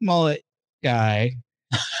fuck mullet guy,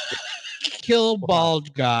 kill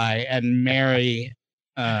bald guy, and marry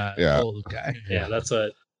old guy. Yeah, that's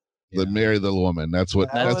what. The marry the woman. That's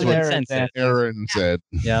what Aaron said.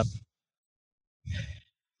 Yep.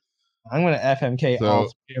 I'm gonna FMK all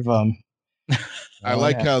three of them. I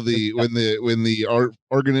like how when the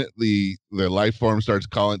life form starts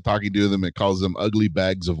talking to them, it calls them ugly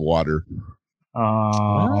bags of water.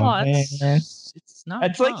 Oh, it's not.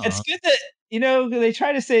 It's like it's good that they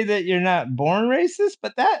try to say that you're not born racist,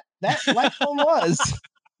 but that life form was.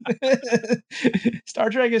 Star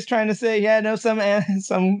Trek is trying to say, yeah, no, some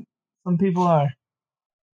people are.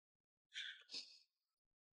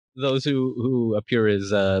 Those who appear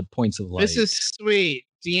as points of light. This is sweet.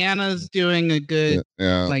 Deanna's doing a good.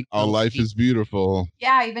 Yeah. Like all life is beautiful.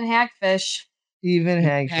 Yeah, even hagfish. Even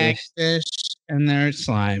hagfish and their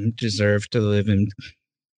slime deserve to live in.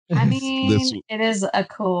 I mean, it is a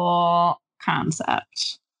cool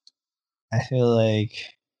concept. I feel like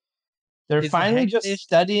they're finally just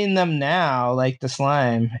studying them now, like the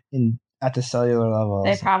slime at the cellular level.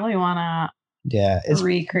 They probably want to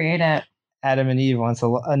recreate it. Adam and Eve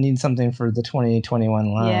need something for the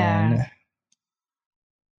 2021 line. Yeah.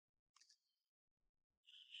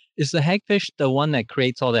 Is the hagfish the one that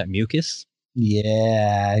creates all that mucus?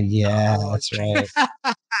 Yeah, that's right.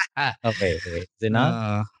 Oh, wait. Is it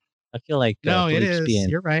not? I feel like no, it is.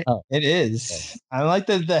 You're right. Oh, it is. Okay. I like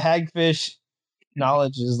that the hagfish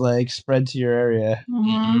knowledge is like spread to your area.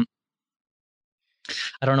 Mm-hmm.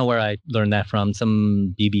 I don't know where I learned that from.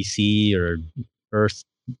 Some BBC or Earth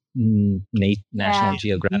National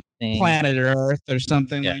Geographic thing. Planet Earth or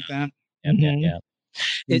something like that. Yeah.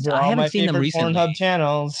 I haven't seen them recently. Pornhub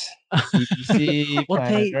channels. BBC,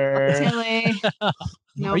 Planet Earth.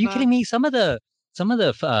 Are you kidding me? Some of the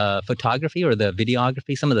photography or the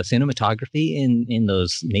videography, some of the cinematography in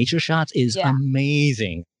those nature shots is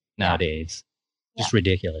amazing nowadays. Just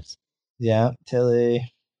ridiculous. Yeah,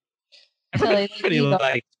 Tilly. Everybody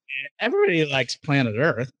likes Planet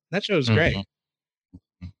Earth. That show's great.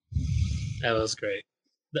 That was great.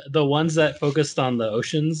 The ones that focused on the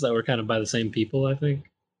oceans that were kind of by the same people, I think,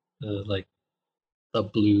 like the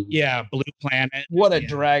blue. Yeah, Blue Planet. What a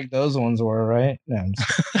drag those ones were, right? No,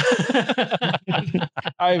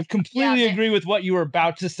 I completely agree with what you were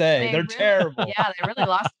about to say. They're terrible. Yeah, they really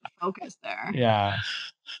lost the focus there. Yeah.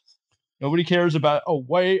 Nobody cares about a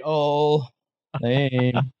whale.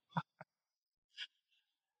 Anyway.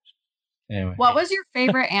 What was your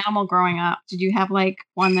favorite animal growing up? Did you have like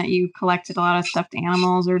one that you collected a lot of stuffed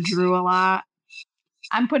animals or drew a lot?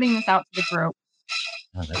 I'm putting this out to the group.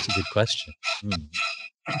 Oh, that's a good question.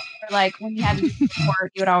 Or like when you had to do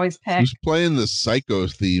report, you would always pick. Who's playing the Psycho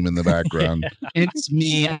theme in the background? It's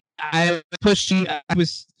me. I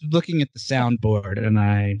was looking at the soundboard and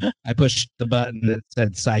I pushed the button that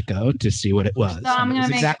said Psycho to see what it was. So I'm going to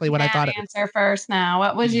make exactly what I thought it answer first now.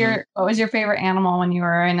 What was your favorite animal when you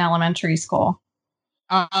were in elementary school?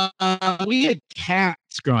 We had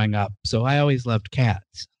cats growing up, so I always loved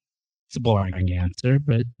cats. It's a boring answer,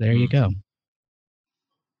 but there you go.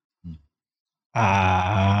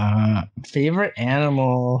 Favorite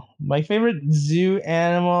animal. My favorite zoo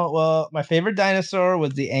animal. Well, my favorite dinosaur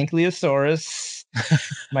was the Ankylosaurus.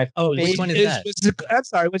 Which one is that? I'm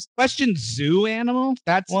sorry. Was the question zoo animal?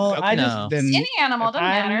 That's any animal doesn't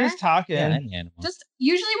matter. I'm just talking. Yeah, any animal. Just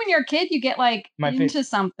usually when you're a kid, you get like into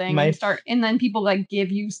something and then people like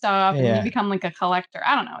give you stuff and you become like a collector.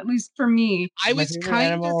 I don't know. At least for me, I was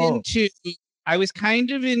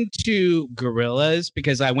kind of into gorillas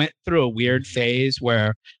because I went through a weird phase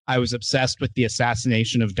where I was obsessed with the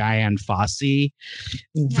assassination of Dian Fossey.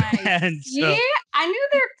 Nice. And so, I knew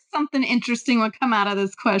there something interesting would come out of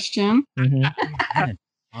this question.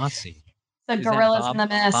 Fossey. The gorillas in the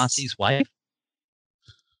mist. Fossey's wife?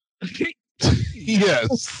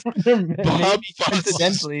 Yes. Bob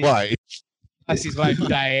Fosse's wife. Fosse's wife,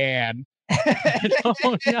 Diane. I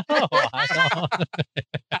don't know.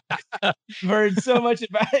 You've heard so much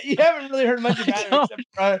about it. You haven't really heard much about it except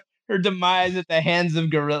for her demise at the hands of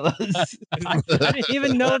gorillas. I didn't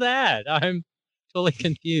even know that. I'm totally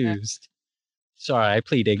confused. Sorry, I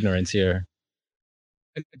plead ignorance here.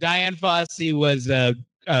 Dian Fossey was a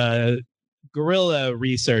gorilla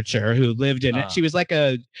researcher who lived in it. She was like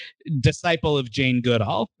a disciple of Jane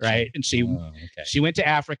Goodall, right? And she went to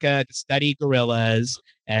Africa to study gorillas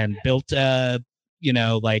and built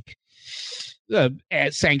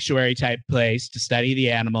a sanctuary type place to study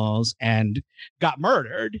the animals and got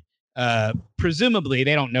murdered. Presumably,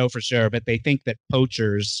 they don't know for sure, but they think that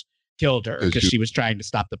poachers killed her because she was trying to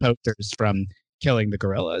stop the poachers from killing the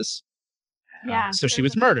gorillas. Yeah. So she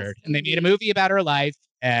there's was a murdered, famous and they made a movie. movie about her life,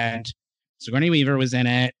 and Sigourney Weaver was in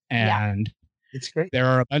it, and It's great. there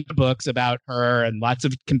are a bunch of books about her and lots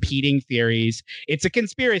of competing theories. It's a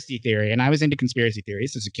conspiracy theory, and I was into conspiracy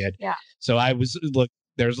theories as a kid. Yeah. So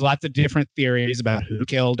there's lots of different theories about who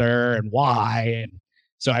killed her and why, and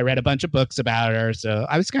so I read a bunch of books about her. So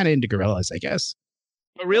I was kind of into gorillas, I guess.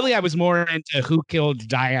 But really, I was more into who killed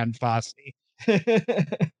Diane Fossey.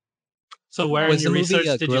 So where Was in the your movie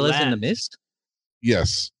research did you Gorillas in the land? Mist?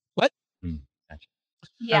 Yes.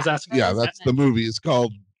 Yeah. was asking- Yeah, that's the movie. It's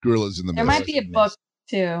called Gorillas in the There Mist. might be a book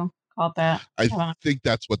too called that. I think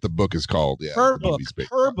that's what the book is called. Yeah. Her the book, movie's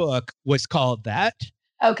based her on. book was called that,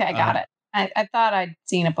 Okay, got it. I thought I'd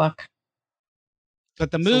seen a book.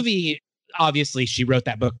 but the movie, obviously, she wrote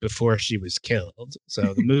that book before she was killed.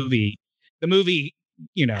 So the movie,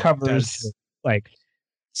 Covers. does, like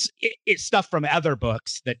it's stuff from other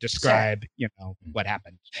books that describe, what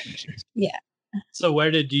happened when she was So where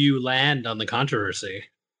did you land on the controversy,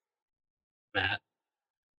 Matt?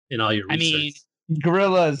 In all your I research. mean,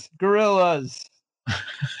 Gorillas. Because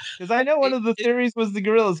I know one of the theories was the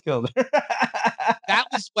gorillas killed her. that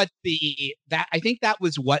was what I think that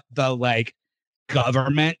was what the like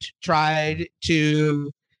government tried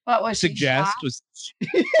to What was she suggest shot? was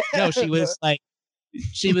no, she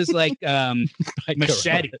was like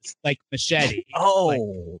machete, like machete.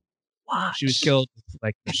 Oh, wow. She was killed with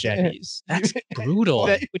like machetes. That's brutal.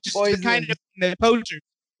 Which is the kind of the poachers,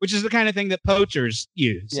 which is the kind of thing that poachers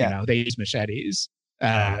use. Yeah. They use machetes.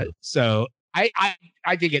 So I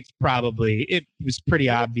think it was pretty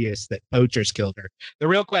obvious that poachers killed her. The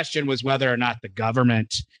real question was whether or not the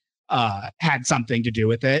government had something to do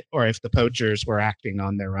with it, or if the poachers were acting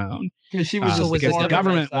on their own. Because she was just because born the on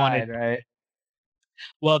government side, wanted- right?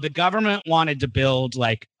 Well, the government wanted to build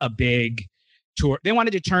like a big tour. They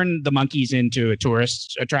wanted to turn the monkeys into a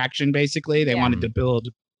tourist attraction. Basically, they Yeah. wanted to build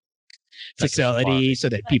Like a facility safari. so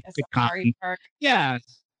that Like people a could safari come. park. Yeah,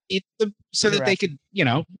 so that they could,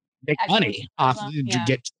 make Actually, money off tourism, to yeah.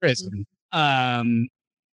 get tourism. And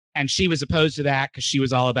she was opposed to that because she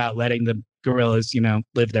was all about letting the gorillas,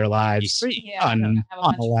 live their lives Yeah, have a bunch of people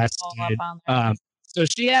up unmolested. on there. So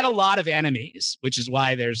she had a lot of enemies, which is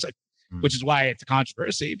why it's a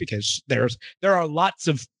controversy, because there are lots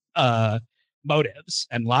of motives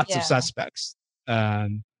and lots Yeah. of suspects.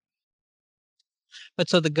 But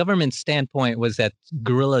so the government's standpoint was that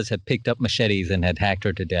gorillas had picked up machetes and had hacked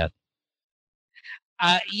her to death.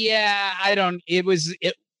 Yeah, I don't. It was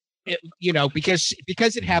it.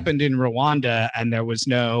 Because it happened in Rwanda and there was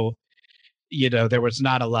no, there was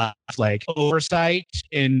not a lot of like oversight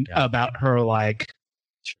about her like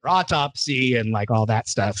autopsy and like all that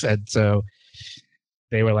stuff, and so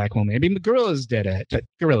they were like, well, maybe the gorillas did it, but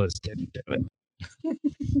gorillas didn't do it.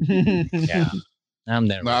 Yeah, I'm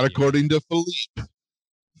there. Not with you. according to Philippe.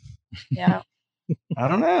 Yeah. I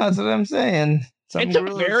don't know. That's what I'm saying. Some It's a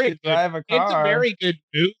gorillas very could drive a car. It's a very good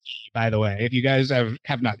movie, by the way. If you guys have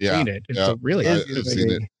not Yeah, seen it, it's yeah. a really I've good seen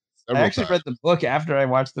movie. it. I several actually times. read the book after I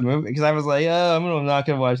watched the movie because I was like, oh, I'm not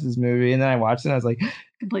going to watch this movie. And then I watched it and I was like,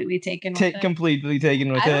 Completely taken with it. completely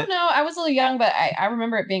taken with I it. don't know. I was a little young, but I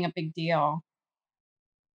remember it being a big deal.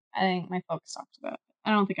 I think my folks talked about it. I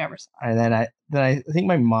don't think I ever saw it. And then I think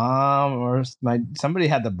my mom or somebody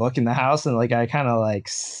had the book in the house and like I kind of like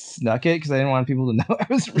snuck it because I didn't want people to know I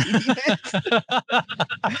was reading it.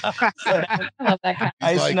 I love that kind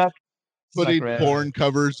I like snuck Putting read. porn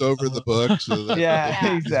covers over the book. So that Yeah,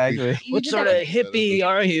 Yeah. exactly. You What did sort that of with- hippie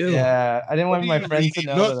are you? Yeah, I didn't want What are my you friends to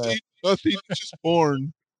reading? know that. Nothing, nothing, just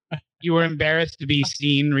porn. You were embarrassed to be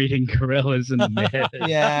seen reading Gorillas in the Mist.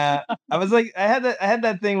 Yeah, I was like, I had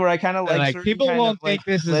that thing where I kind of Like, like certain people kind won't of, like, think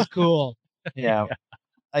this is lit- cool. Yeah,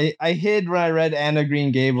 I hid when I read Anne of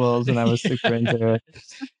Green Gables and I was super into it.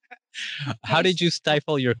 How did you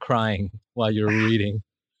stifle your crying while you were reading?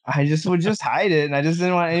 I just would just hide it, and I just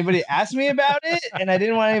didn't want anybody to ask me about it, and I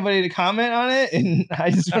didn't want anybody to comment on it, and I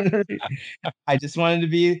just wanted to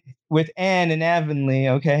be with Anne and Avonlea.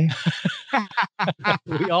 Okay.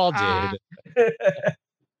 We all did.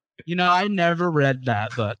 I never read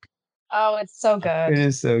that book. Oh, it's so It good.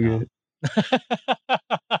 is so good.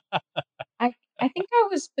 I think I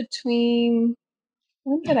was between.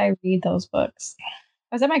 When did I read those books?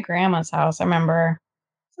 I was at my grandma's house. I remember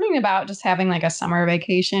something about just having like a summer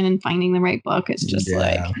vacation and finding the right book. It's just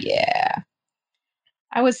yeah.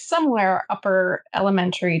 I was somewhere upper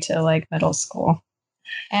elementary to like middle school.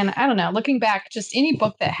 And I don't know, looking back, just any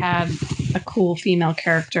book that had a cool female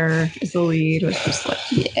character is the lead. It was just like,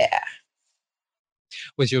 yeah.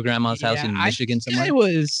 Was your grandma's house in Michigan somewhere?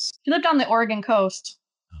 She lived on the Oregon coast.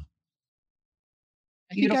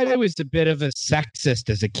 I think I was a bit of a sexist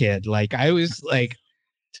as a kid. Like I was like,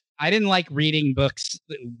 I didn't like reading books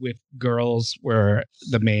with girls were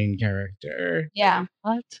the main character. Yeah.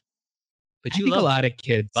 What? But I you think love a lot of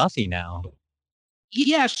kids. Buffy now.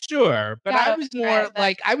 Yeah, sure. But Yeah, I was more right,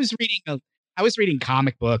 like I was reading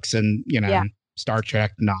comic books and Yeah. Star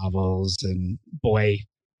Trek novels and boy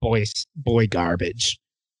garbage.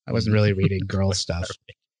 I wasn't really reading girl stuff.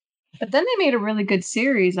 But then they made a really good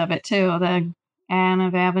series of it too. The Anne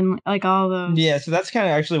of Avonlea, like all those. Yeah, so that's kind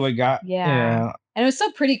of actually what got. Yeah. And it was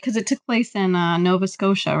so pretty because it took place in Nova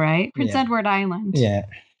Scotia, right? Prince Yeah. Edward Island. Yeah.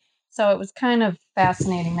 So it was kind of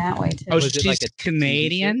fascinating that way too. Oh, Was it she's like a TV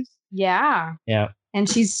Canadian? Yeah. Yeah. And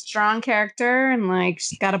she's strong character and like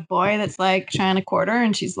she's got a boy that's like trying to court her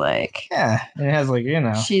and she's like Yeah. And it has like,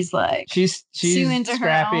 she's like she's too into her own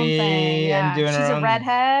scrappy thing. Yeah. and doing she's her a own.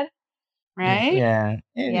 redhead, right? Yeah.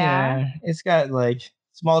 And, Yeah. it's got like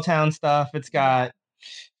small town stuff. It's got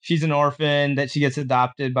she's an orphan that she gets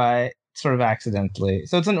adopted by sort of accidentally.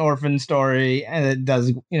 So it's an orphan story and it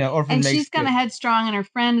does, orphan And makes she's kind of good- headstrong and her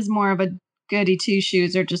friend is more of a goody two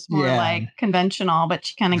shoes or just more Yeah. like conventional, but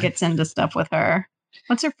she kind of gets into stuff with her.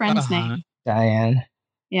 What's her friend's name? Diane.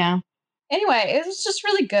 Yeah. Anyway, it was just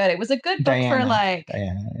really good. It was a good book for Diana. like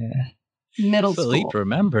Diana, yeah. middle Philippe school.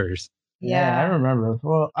 remembers. Yeah, I remember.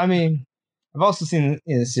 Well, I mean, I've also seen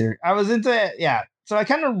the series. I was into it, yeah. So I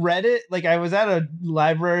kind of read it. Like I was at a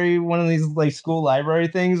library, one of these like school library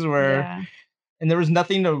things where, Yeah. and there was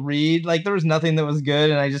nothing to read. Like there was nothing that was good,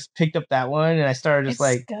 and I just picked up that one, and I started just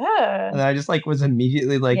It's and good. I just like was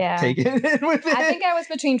immediately like Yeah. taken in with it. I think I was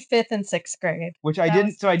between 5th and 6th grade. which I that didn't.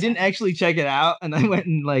 was So I the didn't time. actually check it out, and I went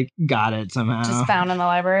and like got it somehow. Just found in the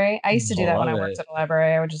library. I used to do that when I Love worked it. at the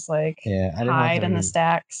library. I would just like Yeah, I didn't hide want in there the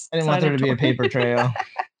stacks. I didn't so want there to didn't be a torn- paper trail.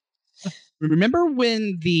 Remember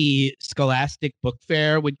when the Scholastic Book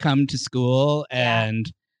Fair would come to school Yeah.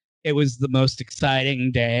 and it was the most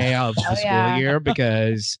exciting day of the Oh, school yeah. year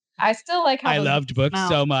because I still like how I those loved books smell.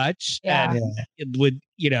 so much. Yeah. And it would,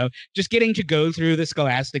 just getting to go through the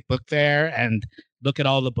Scholastic Book Fair and look at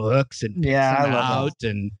all the books and pick Yeah, I some love that. out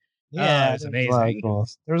and Yeah, it's there's a lot of amazing. cool.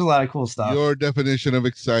 There's a lot of cool stuff. Your definition of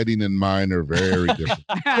exciting and mine are very different.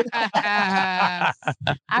 I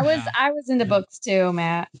was into books too,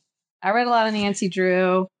 Matt. I read a lot of Nancy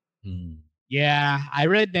Drew. Hmm. Yeah, I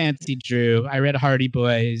read Nancy Drew. I read Hardy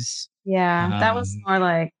Boys. Yeah, that was more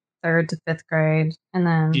like 3rd to 5th grade,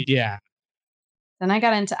 and Yeah. then I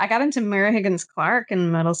got into Mary Higgins Clark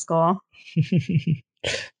in middle school,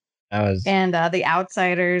 That was. and The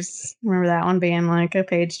Outsiders. Remember that one being like a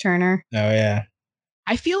page turner? Oh yeah.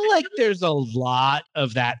 I feel like there's a lot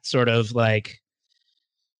of that sort of like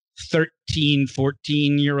 13,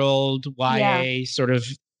 14-year-old YA sort of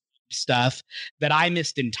stuff that I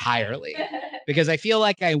missed entirely because I feel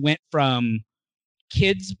like I went from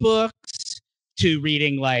kids' books to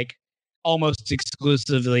reading like almost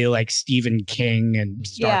exclusively like Stephen King and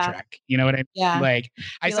Star Yeah. Trek. You know what I mean? Yeah, Like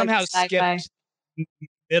I You like somehow sci-fi. skipped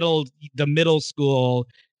the middle school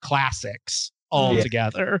classics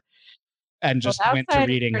altogether and just Well, went to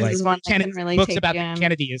reading Outsiders like is one that can Kennedy, really books take about you the in.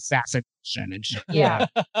 Kennedy assassination and shit. Yeah,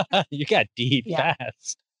 You got deep Yeah.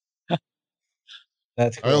 fast.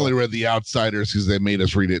 That's cool. I only read The Outsiders because they made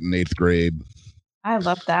us read it in 8th grade. I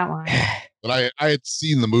loved that one. But I had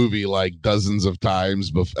seen the movie like dozens of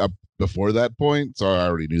times up before that point, so I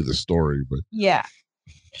already knew the story. But Yeah.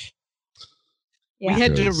 We Yeah.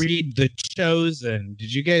 had to Because- read The Chosen.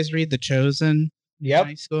 Did you guys read The Chosen? in Yep.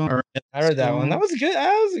 High school or I read that one. That was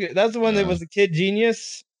good. That's the one that Yeah. was a kid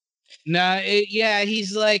genius. No,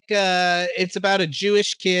 he's like it's about a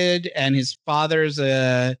Jewish kid and his father's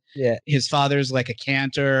Yeah. like a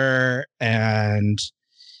cantor and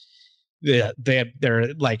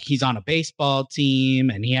they're like he's on a baseball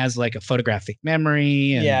team and he has like a photographic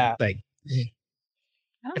memory and Yeah. like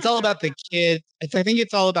I don't it's all about the kid. I think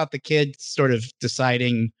it's all about the kid sort of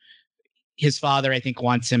deciding his father I think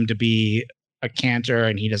wants him to be a cantor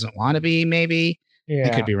and he doesn't want to be maybe. Yeah.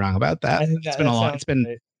 I could be wrong about that. I think It's that- been a that long sounds it's been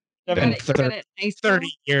right. You been read it- you read it in high school? 30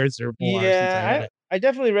 years or more since I read Yeah, it. I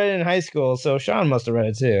definitely read it in high school, so Sean must have read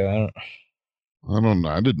it too. I don't know.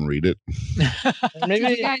 I didn't read it. Maybe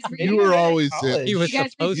Did you guys read You it? were read it in always college. He was You guys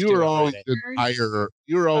read supposed You to. were have always read it. in higher.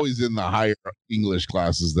 You were always in the higher English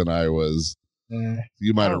classes than I was. Yeah.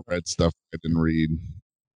 You might have read stuff I didn't read.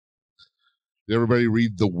 Did everybody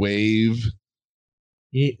read The Wave?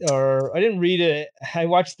 Or I didn't read it. I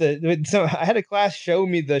watched so I had a class show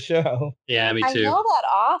me the show. Yeah, me I too. know that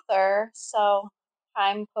author, so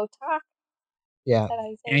Chaim Potok. Yeah. That how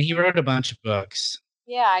you say And his he name? wrote a bunch of books.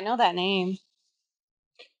 Yeah, I know that name.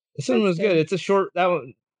 This one That's was good. good. It's a short. That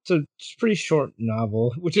one. It's a pretty short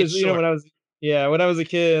novel, which It's is when short. I was when I was a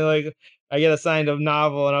kid, like I get assigned a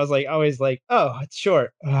novel, and I was like always like, oh, it's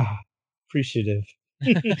short. Ah, appreciative.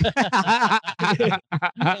 Yeah.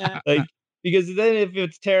 Like because then if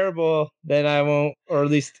it's terrible, then I won't, or at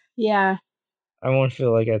least Yeah. I won't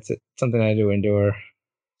feel like it's something I do endure.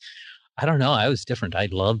 I don't know. I was different. I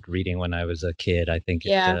loved reading when I was a kid. I think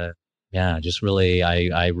Yeah. just really,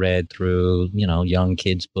 I read through, young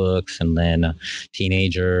kids' books and then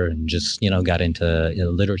teenager and just, got into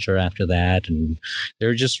literature after that. And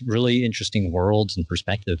they're just really interesting worlds and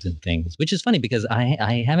perspectives and things, which is funny because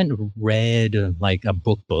I haven't read like a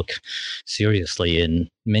book seriously in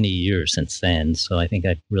many years since then. So I think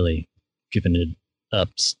I've really given it up.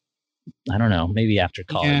 I don't know, maybe after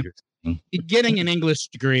college or something. Getting an English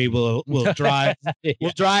degree will drive Yeah. will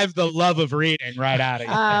drive the love of reading right out of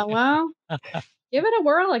you. Well, give it a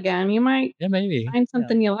whirl again. You might Yeah, maybe. find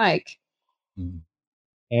something you like.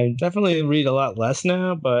 I definitely read a lot less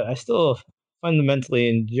now, but I still fundamentally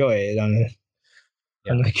enjoy it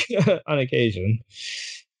on occasion.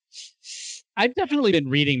 I've definitely been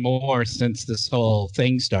reading more since this whole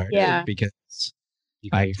thing started Yeah. because You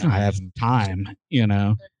I got have time,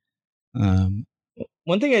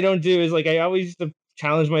 One thing I don't do is like I always used to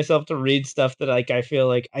challenge myself to read stuff that like I feel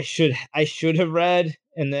like I should have read,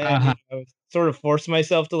 and then Uh-huh. I would sort of force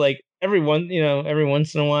myself to like every once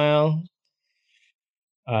in a while.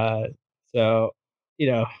 So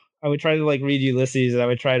I would try to like read Ulysses, and I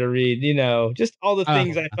would try to read just all the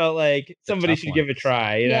things I felt like somebody tough should give a ones.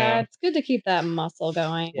 try. Yeah, it's good to keep that muscle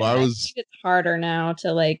going. Well, I I was- think it's harder now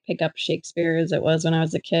to like pick up Shakespeare as it was when I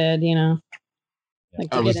was a kid. Like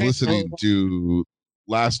to I get was into listening it. to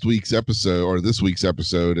last week's episode or this week's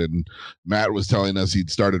episode, and Matt was telling us he'd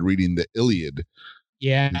started reading the Iliad.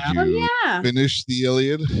 yeah. Did Oh you yeah. finish the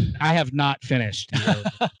Iliad? I have not finished.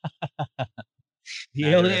 The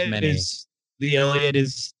Neither have Iliad many. is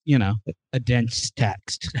a dense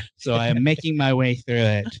text, so I am making my way through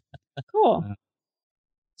it Cool.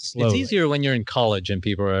 slowly. It's easier when you're in college and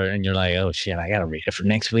and you're like, oh shit, I gotta read it for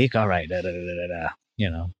next week. All right,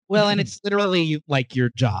 Well, and it's literally like your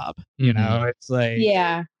job. It's like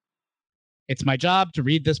Yeah. it's my job to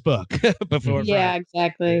read this book before. Yeah, Friday.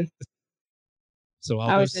 exactly. So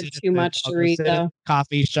I always had too much to I'll go read, sit at though. the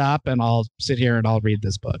coffee shop and I'll sit here and I'll read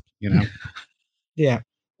this book. Yeah.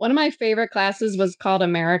 One of my favorite classes was called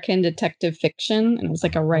American Detective Fiction, and it was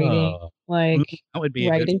like a writing, Oh, That would be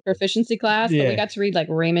a good writing proficiency class. But Yeah. we got to read like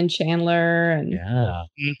Raymond Chandler and yeah.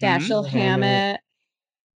 Mhm. Dashiell Hammett.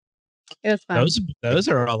 It was fun. Those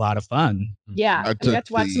are a lot of fun. Yeah, I we got took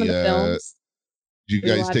to watch some of the the, films. Did you We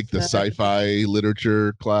guys take the watched, sci-fi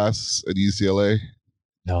literature class at UCLA?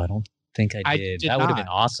 No, I don't think I I did. did That would have been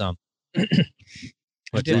not. awesome.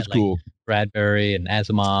 What's It was that, like cool. Bradbury and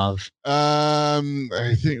Asimov.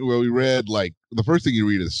 I think we read like the first thing you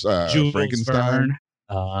read is Jules Frankenstein Verne.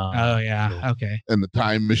 Uh, Oh yeah. cool. Okay. and the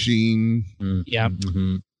Time Machine. Yeah.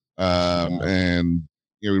 mhm. And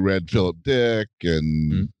we read Philip Dick,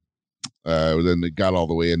 and then it got all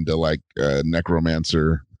the way into like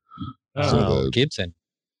Necromancer. So Oh, the- Gibson.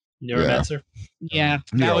 Neuromancer. Yeah.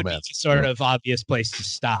 That would be Neuromancer, the sort of obvious place to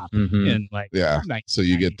stop Mhm. in like Yeah. So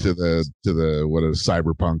you get to the what is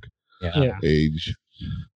cyberpunk Yeah. age.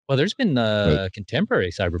 Well, there's been But-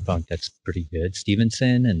 contemporary cyberpunk that's pretty good.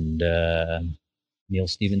 Stevenson and Neil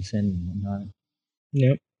Stevenson and whatnot.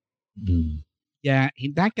 Yep. Mm. Yeah,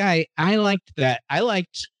 that guy. I liked that. I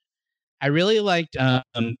really liked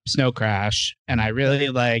Snow Crash, and I really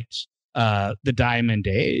liked the Diamond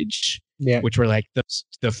Age, Yeah. which were like the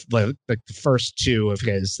first two of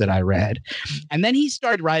his that I read, and then he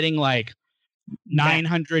started writing like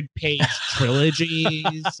 900-page trilogies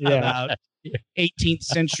Yeah. about 18th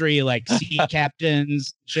century like sea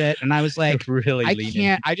captains shit, and I was like, really I leaning.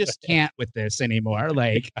 can't. I just can't with this anymore.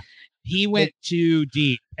 Like, he went too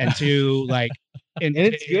deep and too like. And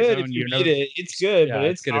it's good if you read it. It's good, Yeah, but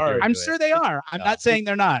it's it's good if hard. you're I'm into sure it. they are. I'm Yeah. not saying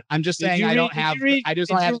they're not. I'm just Did saying you I read- don't did you have. read- I just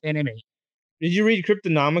did don't you- have it in me. Did you read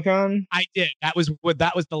Cryptonomicon? I did. That was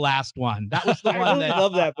the last one. That was the I one really that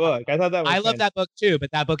love that book. I thought that was I love that book too.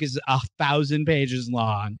 But that book is 1,000 pages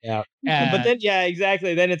long. Yeah. And- But then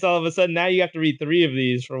exactly. Then it's all of a sudden now you have to read 3 of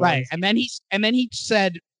these for right, once. and then he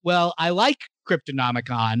said, "Well, I like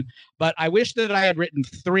Cryptonomicon, but I wish that I had written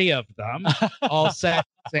 3 of them, all set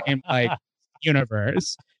in the same like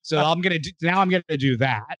universe. So I'm gonna do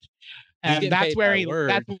that." He's And getting that's paid where by he word.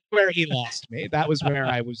 that's where he lost me. That was where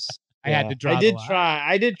I was. I had to draw. I did try.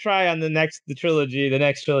 I did try on the next trilogy,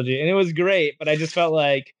 and it was great. But I just felt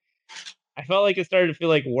like it started to feel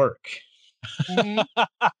like work.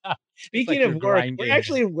 Speaking you're of work, grinding. we're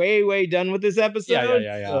actually way done with this episode.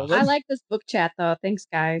 Yeah. so I let's- like this book chat though. Thanks,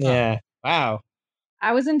 guys. Yeah. Wow.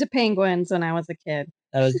 I was into penguins when I was a kid.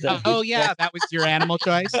 That was the, Oh yeah, that was your animal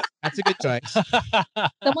choice. That's a good choice.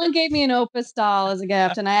 Someone gave me an Opus doll as a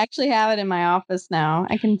gift, and I actually have it in my office now.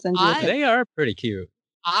 I can send you. a picture. They are pretty cute.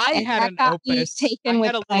 I And had that an got me opus. taken I with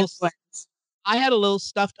had a little. penguins. I had a little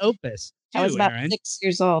stuffed opus. Too, I was about Aaron. 6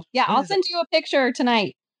 years old. Yeah, What I'll is send you a picture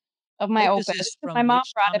tonight of my Opus Opus. is from My mom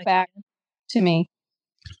which brought it comic back again? to me.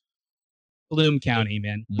 Bloom County,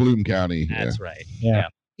 man. Bloom County. Yeah. That's right. Yeah.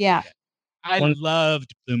 Yeah. I One-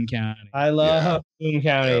 loved Bloom County. I love Bloom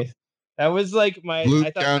County. That was like my Bloom I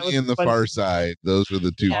thought that County was and the fun- Far Side. Those were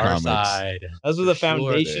the two Yeah. Far comics. Side. Those were the For sure,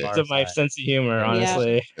 foundations Far of my Side. sense of humor, Yeah.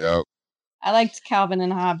 honestly. Yep. I liked Calvin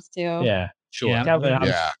and Hobbes too. Yeah. Sure. Yeah. Calvin Hobbes.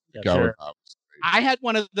 Yeah. Yeah, Calvin sure. Hobbes. I had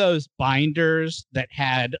one of those binders that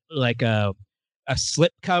had like a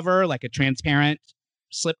slip cover, like a transparent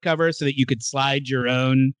slip cover, so that you could slide your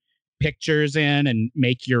own pictures in and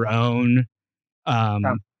make your own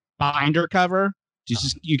binder cover.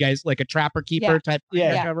 Just you guys like a Trapper Keeper type binder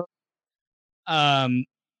Yeah. cover.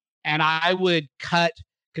 And I would cut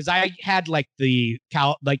because I had like the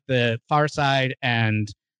Far Side and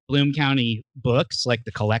Bloom County books, like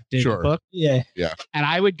the collected Sure. book. Yeah. And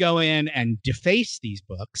I would go in and deface these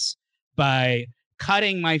books by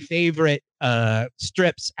cutting my favorite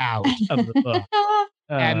strips out of the book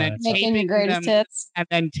and then Making the taping greatest them hits. and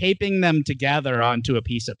then taping them together onto a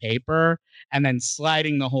piece of paper and then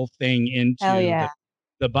sliding the whole thing into Hell yeah.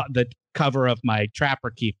 the cover of my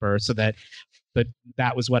Trapper Keeper, so that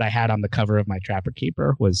that was what I had on the cover of my Trapper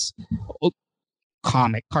Keeper was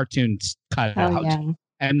cartoons cut Hell out yeah.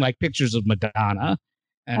 and like pictures of Madonna.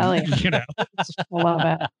 And, Hell yeah. you know, I love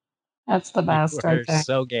it. That's the best We're right there.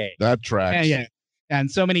 so gay. That tracks. yeah. And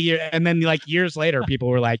so many years, and then like years later, people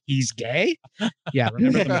were like, "He's gay." Yeah,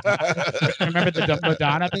 remember the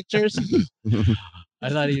Madonna pictures? I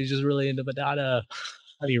thought he was just really into Madonna.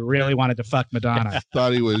 He really wanted to fuck Madonna.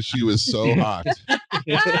 Thought she was so hot.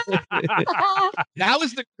 That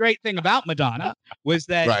was the great thing about Madonna was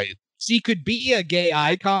that Right. she could be a gay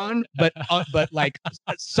icon, but like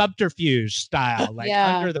a subterfuge style, like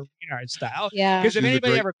Yeah. under the radar style. Yeah. Because if She's a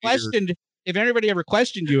anybody great ever leader.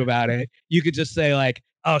 questioned you about it, you could just say like,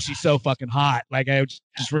 "Oh, she's so fucking hot. Like I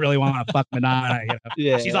just really want to fuck Madonna. You know?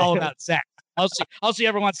 Yeah. She's all about sex. All she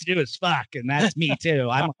ever wants to do is fuck, and that's me too.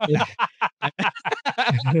 I'm."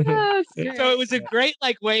 That's great. So it was a great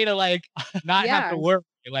like way to like not have to Yeah. worry.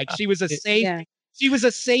 Like she was a safe Yeah. she was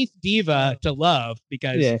a safe diva to love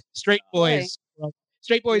because Yeah. straight Boy.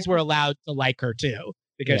 boys were allowed to like her too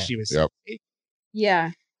because Yeah. she was Yep.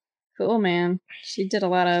 Yeah. Cool, man. She did a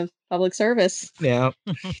lot of public service. Yeah.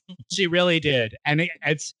 she really did. And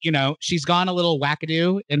it's she's gone a little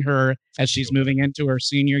wackadoo in her as she's moving into her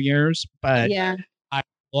senior years, but Yeah.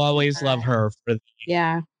 we'll always love her for the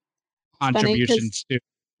Yeah. contributions to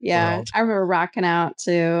Yeah. world. I remember rocking out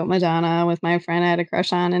to Madonna with my friend I had a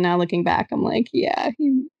crush on, and now looking back, I'm like, yeah,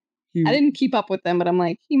 I didn't keep up with them, but I'm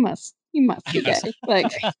like, he must be Yes. gay.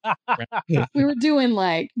 Like we were doing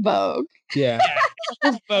like Vogue. Yeah.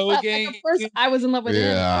 voguing. At first, I was in love with him.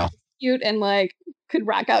 Yeah. Cute and like could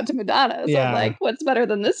rock out to Madonna. So Yeah. I'm like, what's better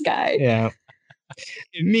than this guy? Yeah.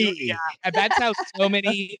 Me. Yeah. And that's how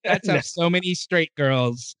so many straight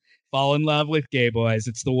girls fall in love with gay boys.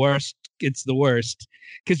 It's the worst. It's the worst.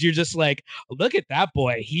 Because you're just like, look at that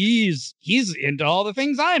boy. He's into all the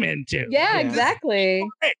things I'm into. Yeah, Yeah. exactly.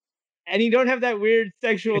 And you don't have that weird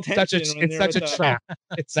sexual It's such a tension. when it's you're such a with trap.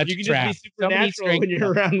 It's such You a can trap. just be So many supernatural when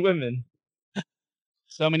you're around women.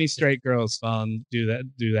 So many straight girls fall into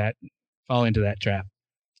that trap.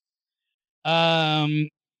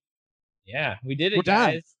 Yeah, we did it, We're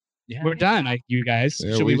done. guys. Yeah. We're done, you guys.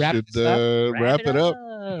 Yeah, Should we wrap should, this up? wrap it up.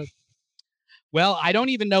 Well, I don't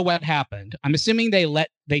even know what happened. I'm assuming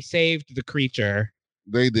they saved the creature.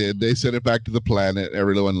 They did. They sent it back to the planet.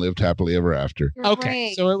 Everyone lived happily ever after. Okay,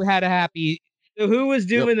 Right. so it had a happy. So who was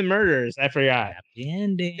doing the murders? I forgot.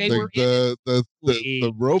 Ending. They Like were in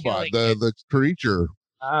the robot, killing the creature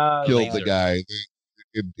killed the laser. guy.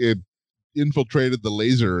 It infiltrated the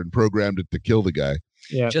laser and programmed it to kill the guy.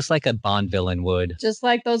 Yeah. Just like a Bond villain would. Just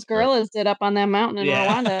like those gorillas did up on that mountain in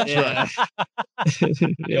Rwanda. Yeah.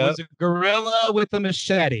 It yeah. was a gorilla with a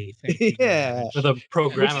machete. Thank you. Yeah. With a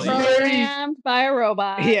program. Which is of- Programmed by a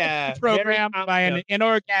robot. Yeah. Programmed by an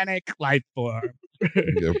inorganic life form.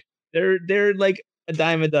 Yep. They're like a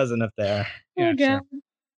dime a dozen up there. Yeah, Okay.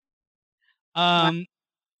 sure.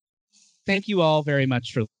 Thank you all very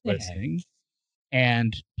much for listening.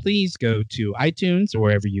 And please go to iTunes or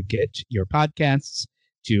wherever you get your podcasts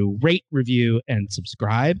to rate, review, and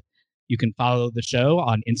subscribe. You can follow the show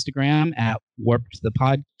on Instagram at Warped the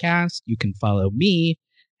Podcast. You can follow me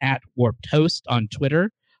at Warped Host on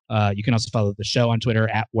Twitter. You can also follow the show on Twitter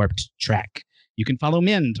at Warped Trek. You can follow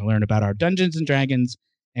Min to learn about our Dungeons and Dragons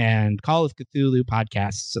and Call of Cthulhu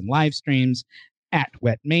podcasts and live streams at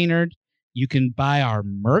Wet Maynard. You can buy our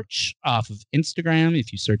merch off of Instagram.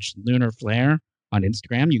 If you search Lunar Flare on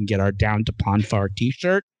Instagram, you can get our Down to Ponfar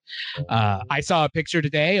t-shirt. I saw a picture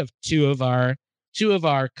today of two of our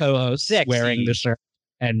co-hosts wearing the shirt,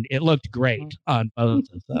 and it looked great on both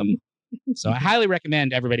of them. So I highly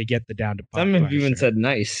recommend everybody get the Down to Ponfar. Some have even shirt. said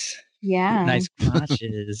nice. Yeah. Nice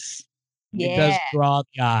crotches. It does draw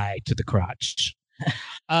the eye to the crotch. You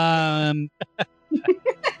can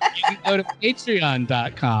go to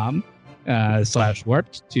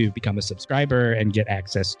patreon.com/warped to become a subscriber and get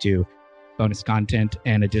access to bonus content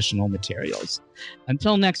and additional materials.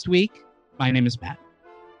 Until next week, my name is Matt.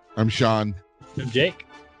 I'm Sean. I'm Jake.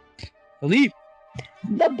 Leave.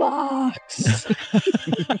 The box.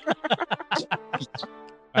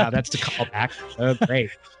 Wow, that's the callback. Oh,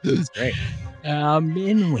 great. That's great.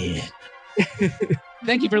 Min win.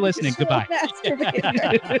 Thank you for listening. Goodbye.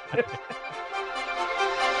 Masturbator.